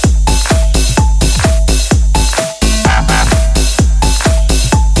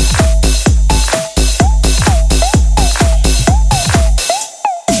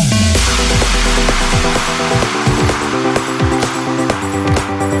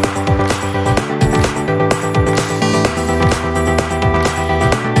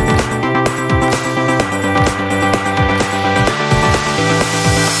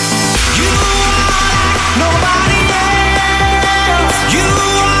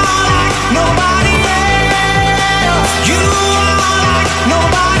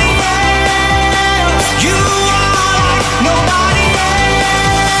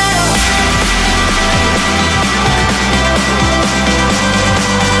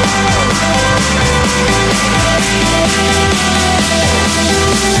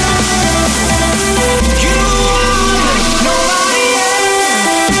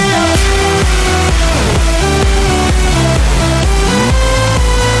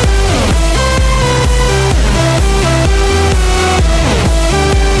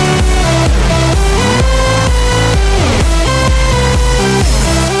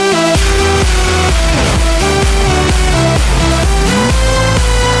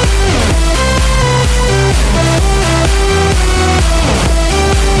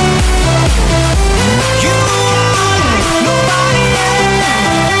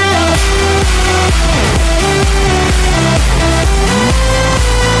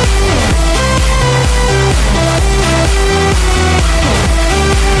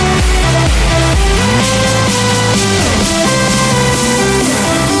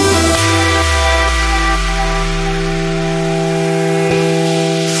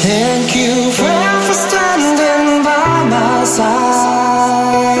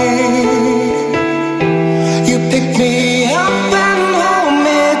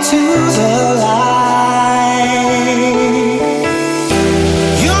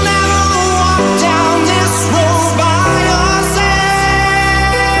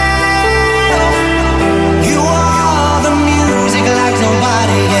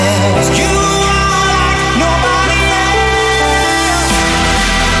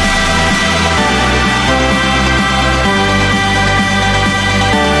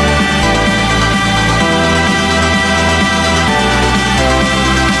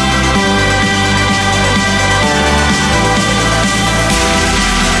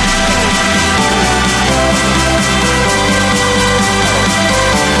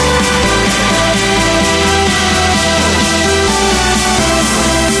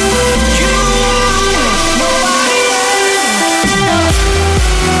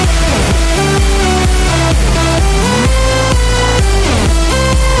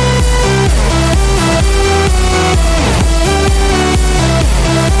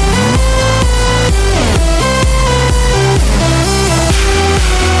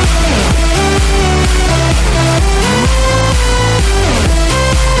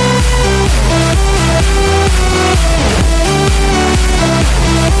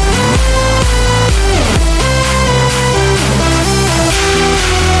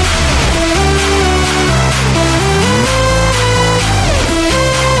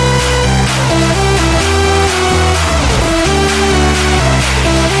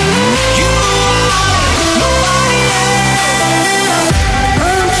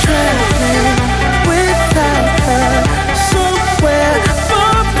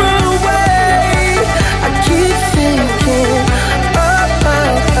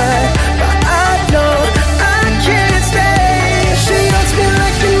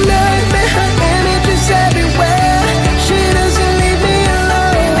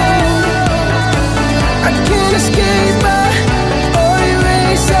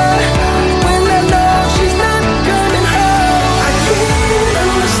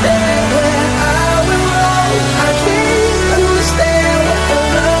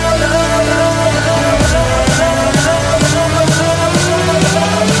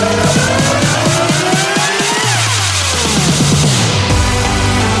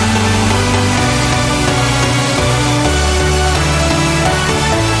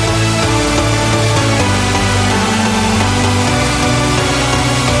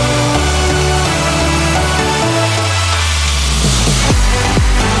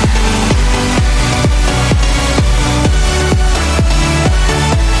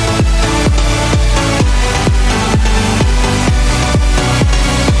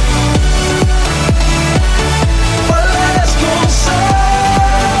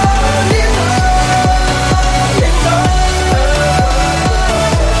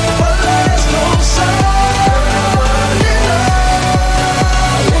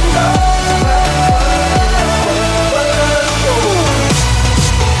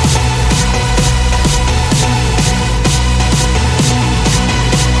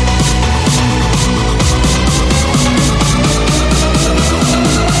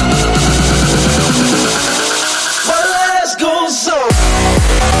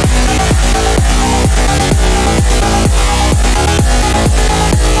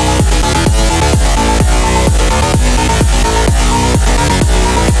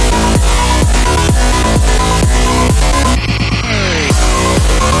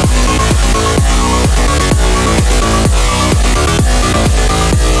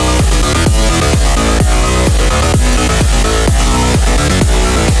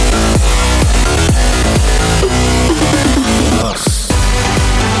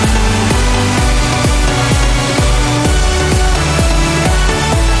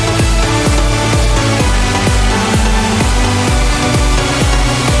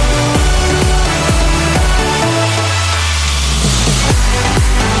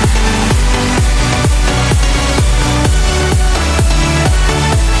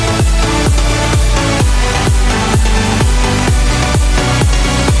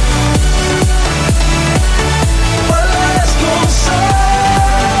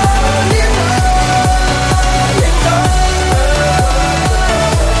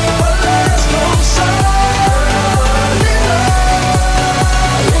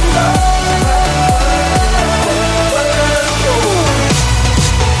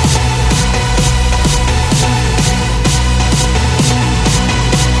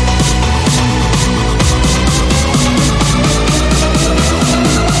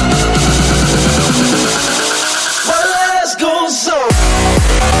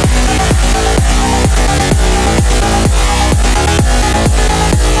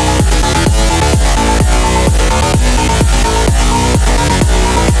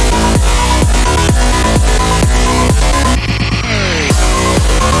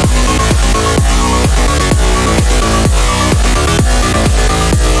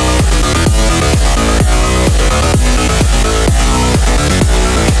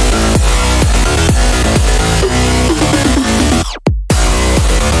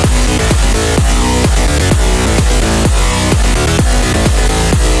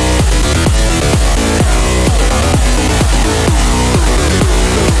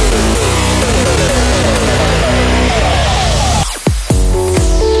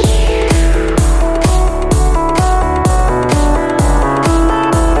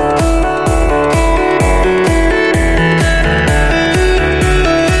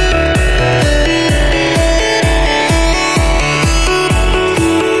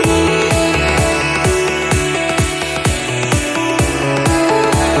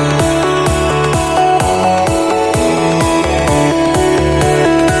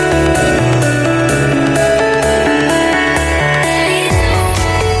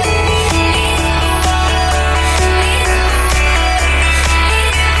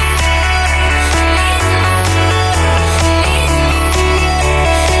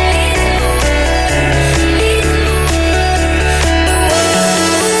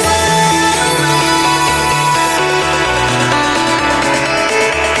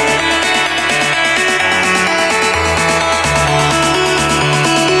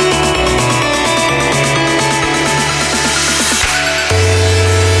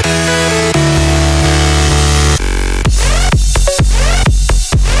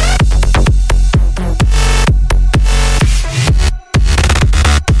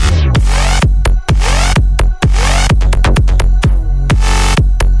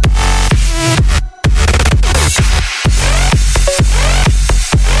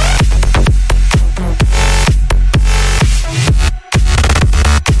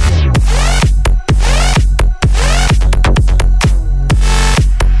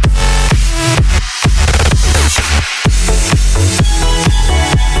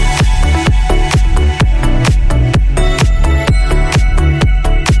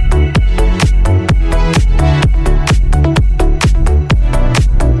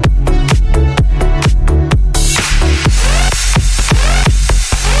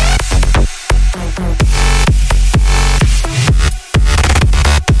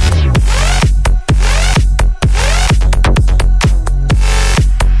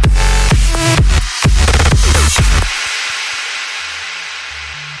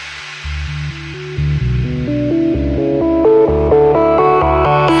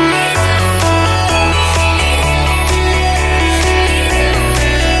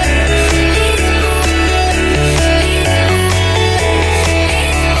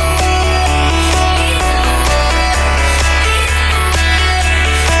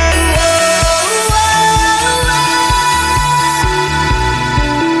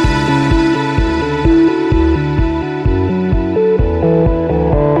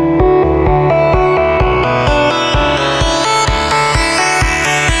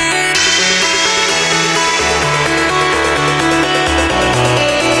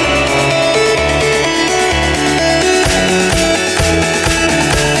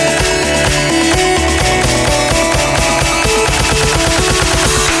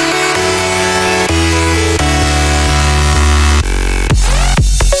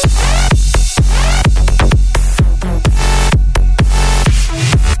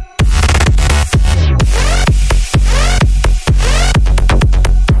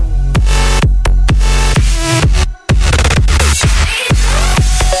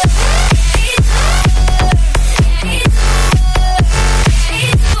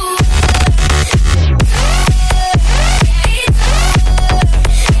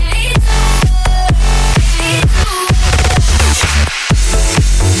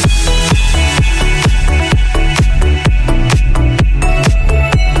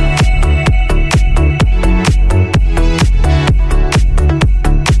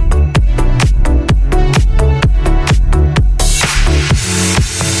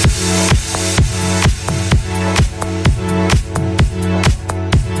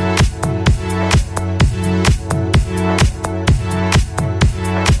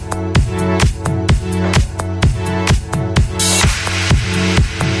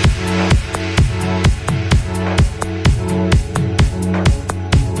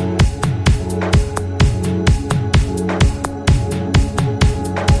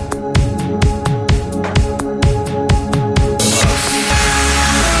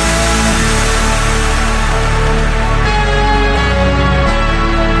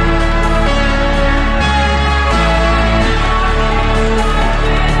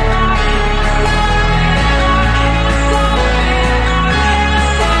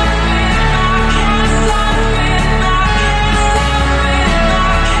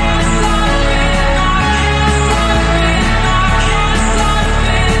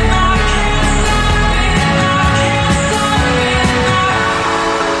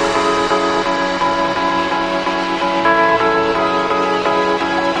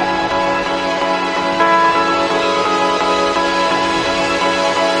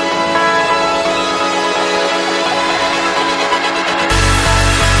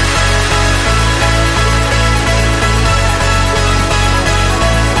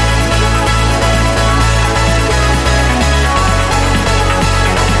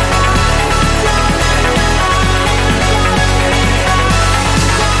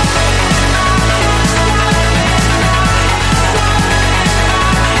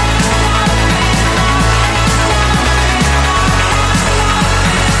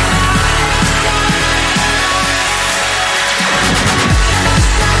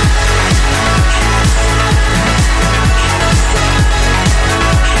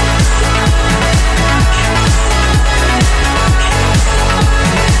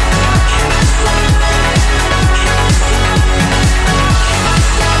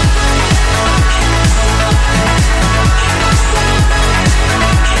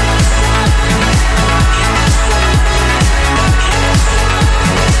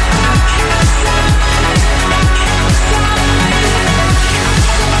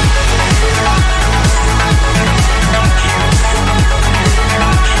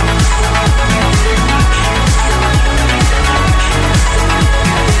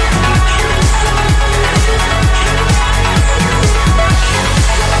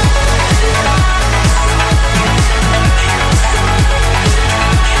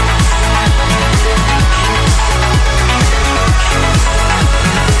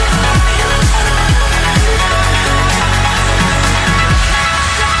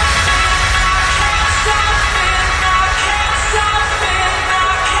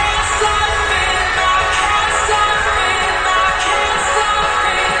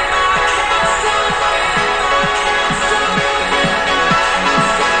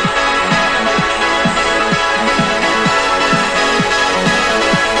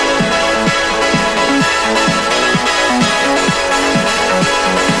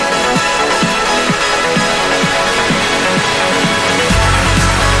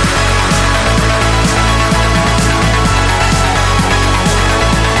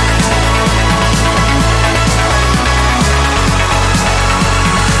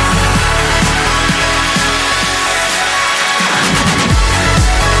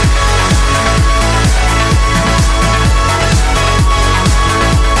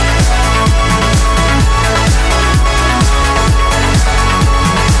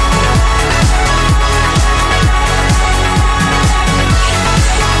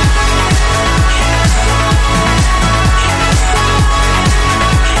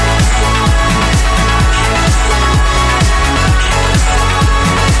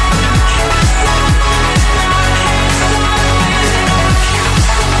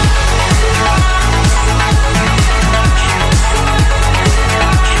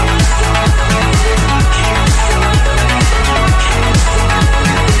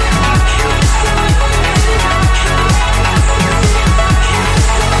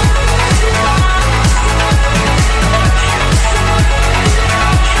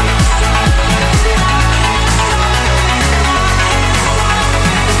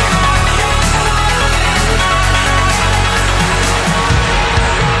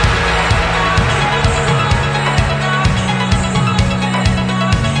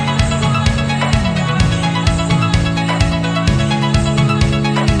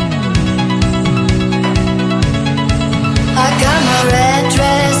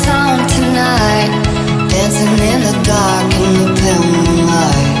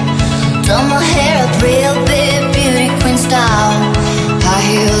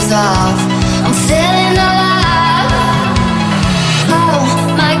 off. I'm feeling alive. Oh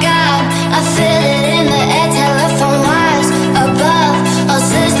my God, I feel it in the air. Telephone wires above, all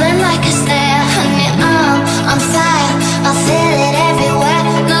sizzling like a snare. Honey, I'm fire. I feel it everywhere.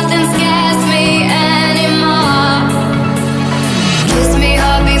 Nothing scares me anymore. Kiss me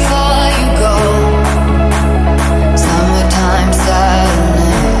hard before you go. Summertime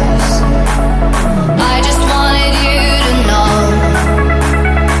sadness. I just wanted you to know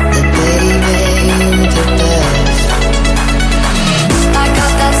that baby, you the best. I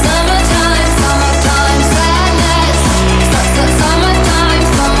got that summertime sadness. Summertime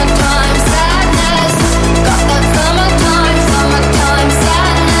sadness. Got that summertime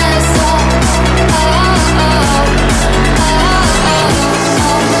sadness. Oh, oh, oh,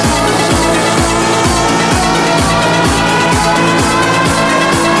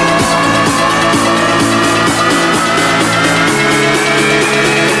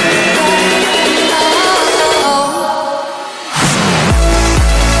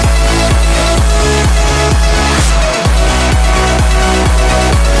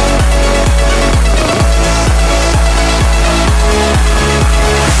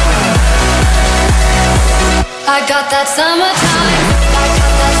 I got that summertime. I got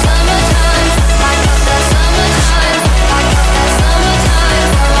that summertime. I got that summertime. I got that summertime.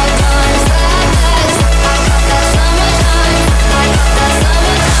 Summertime sadness. I got that summertime. I got that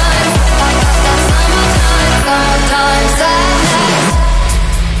summertime. I got that summertime. Summertime sadness.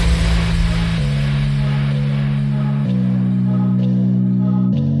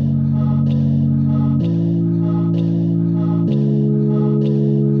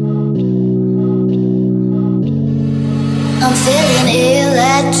 I'm feeling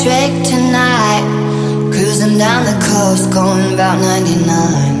electric tonight. Cruising down the coast, going about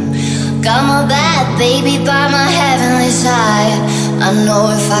 99. Got my bad baby by my heavenly side. I know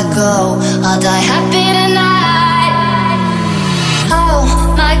if I go, I'll die happy tonight.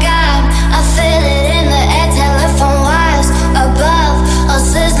 Oh my God, I feel it in the air. Telephone wires above, all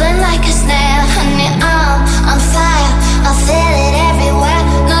sizzling like a snare. Honey, I'm fire. I feel it everywhere.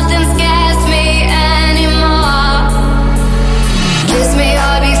 Nothing scares me anymore. Kiss me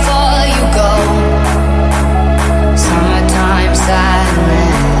hard before you go. Summertime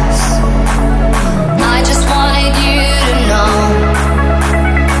sadness. I just wanted you to know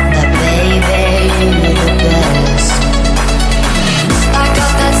that baby, you're the best. I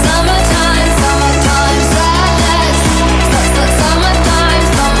got that summertime sadness. Summertime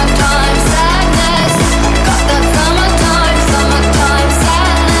sadness. Got that summertime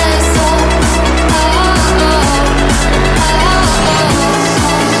sadness. Oh, oh, oh,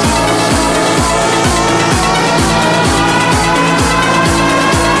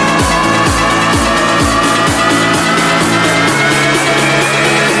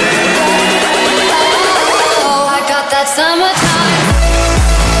 oh, I got that summertime.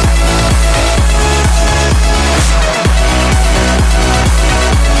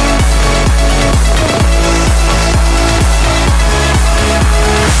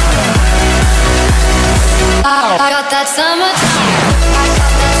 I got that summertime. I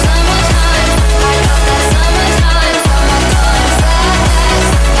got that summertime. I got that summertime. Summertime sadness.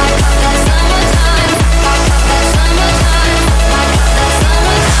 I got that summertime. I got that summertime. I got that summertime.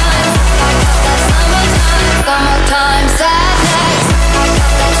 I got that summertime. Summertime sadness. I got that summertime. I got that summertime. Summertime sadness.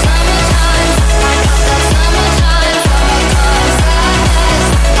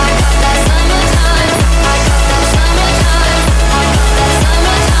 I got that summertime. I got that summertime. I got that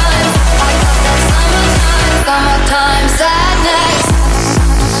summertime. I got that summertime. Summertime sadness.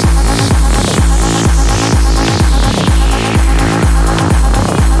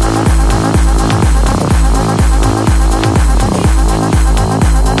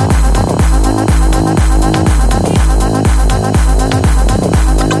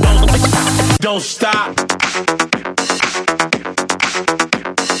 Don't stop.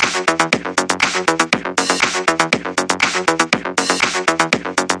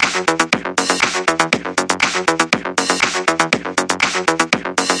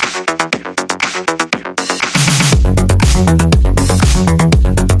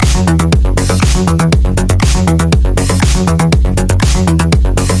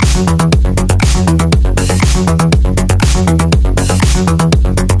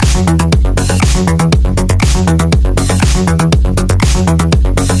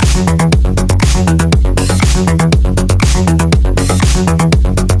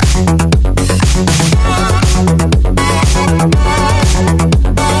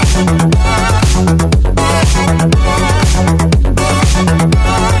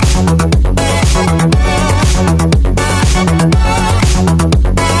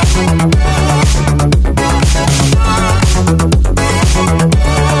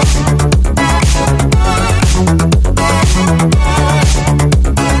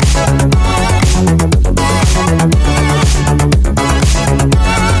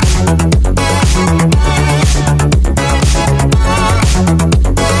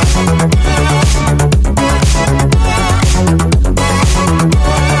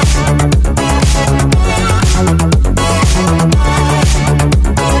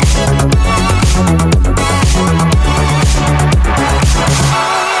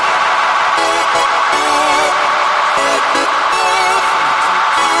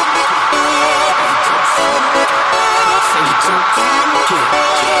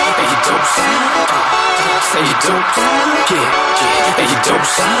 don't, yeah, and you don't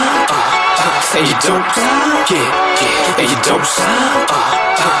sign, say you don't, yeah, and you don't sign,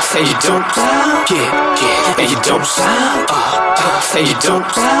 say you don't, yeah, and you don't sign, say you don't,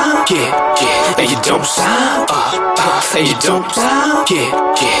 yeah, and you don't sign, say you don't,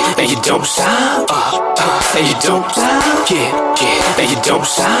 yeah, and you don't sign, say you don't, yeah, and you don't sign, say you don't, yeah, and you don't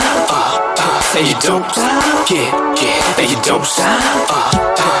sign, say you don't, yeah, and you don't sign,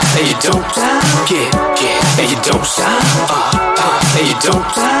 say you don't, yeah, and you don't sign, say you don't,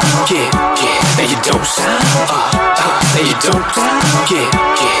 yeah, and you don't sign, say you don't,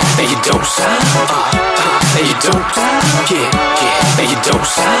 yeah, and you don't sign, say you don't, yeah, and you don't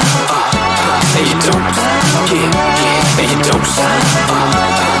sign, say you don't, yeah, and you don't sign,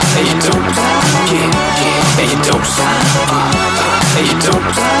 say you don't, yeah, and you don't sign, say you don't, yeah, and you don't sign. Say you don't,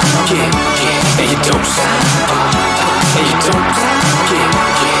 yeah, and you don't sign. Say you don't, yeah,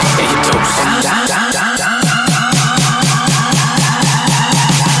 and you don't sign.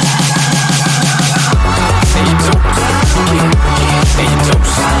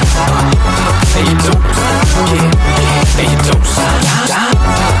 Say you don't, yeah, and you don't sign.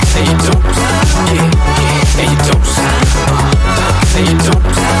 Say you don't, yeah,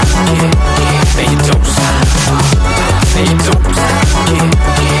 and you don't sign. Say you don't, yeah,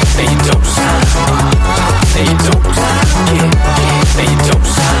 and you don't sign. Say you don't, yeah, and you don't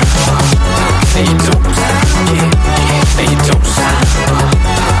sign. Say you don't, yeah, and you don't sign.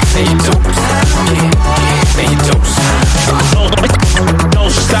 Say you don't, yeah, and you don't sign. Don't stop.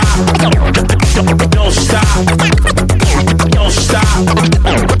 Don't stop. Don't stop. Don't stop. Don't stop. Don't stop.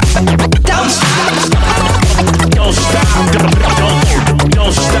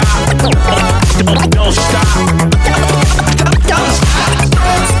 Don't stop. Don't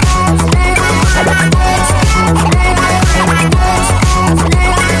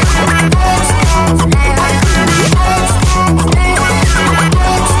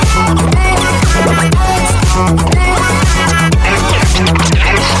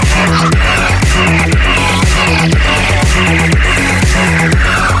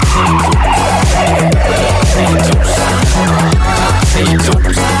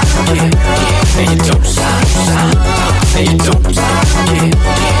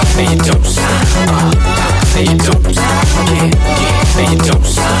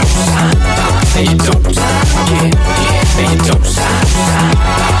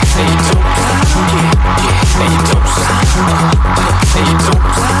Say you don't,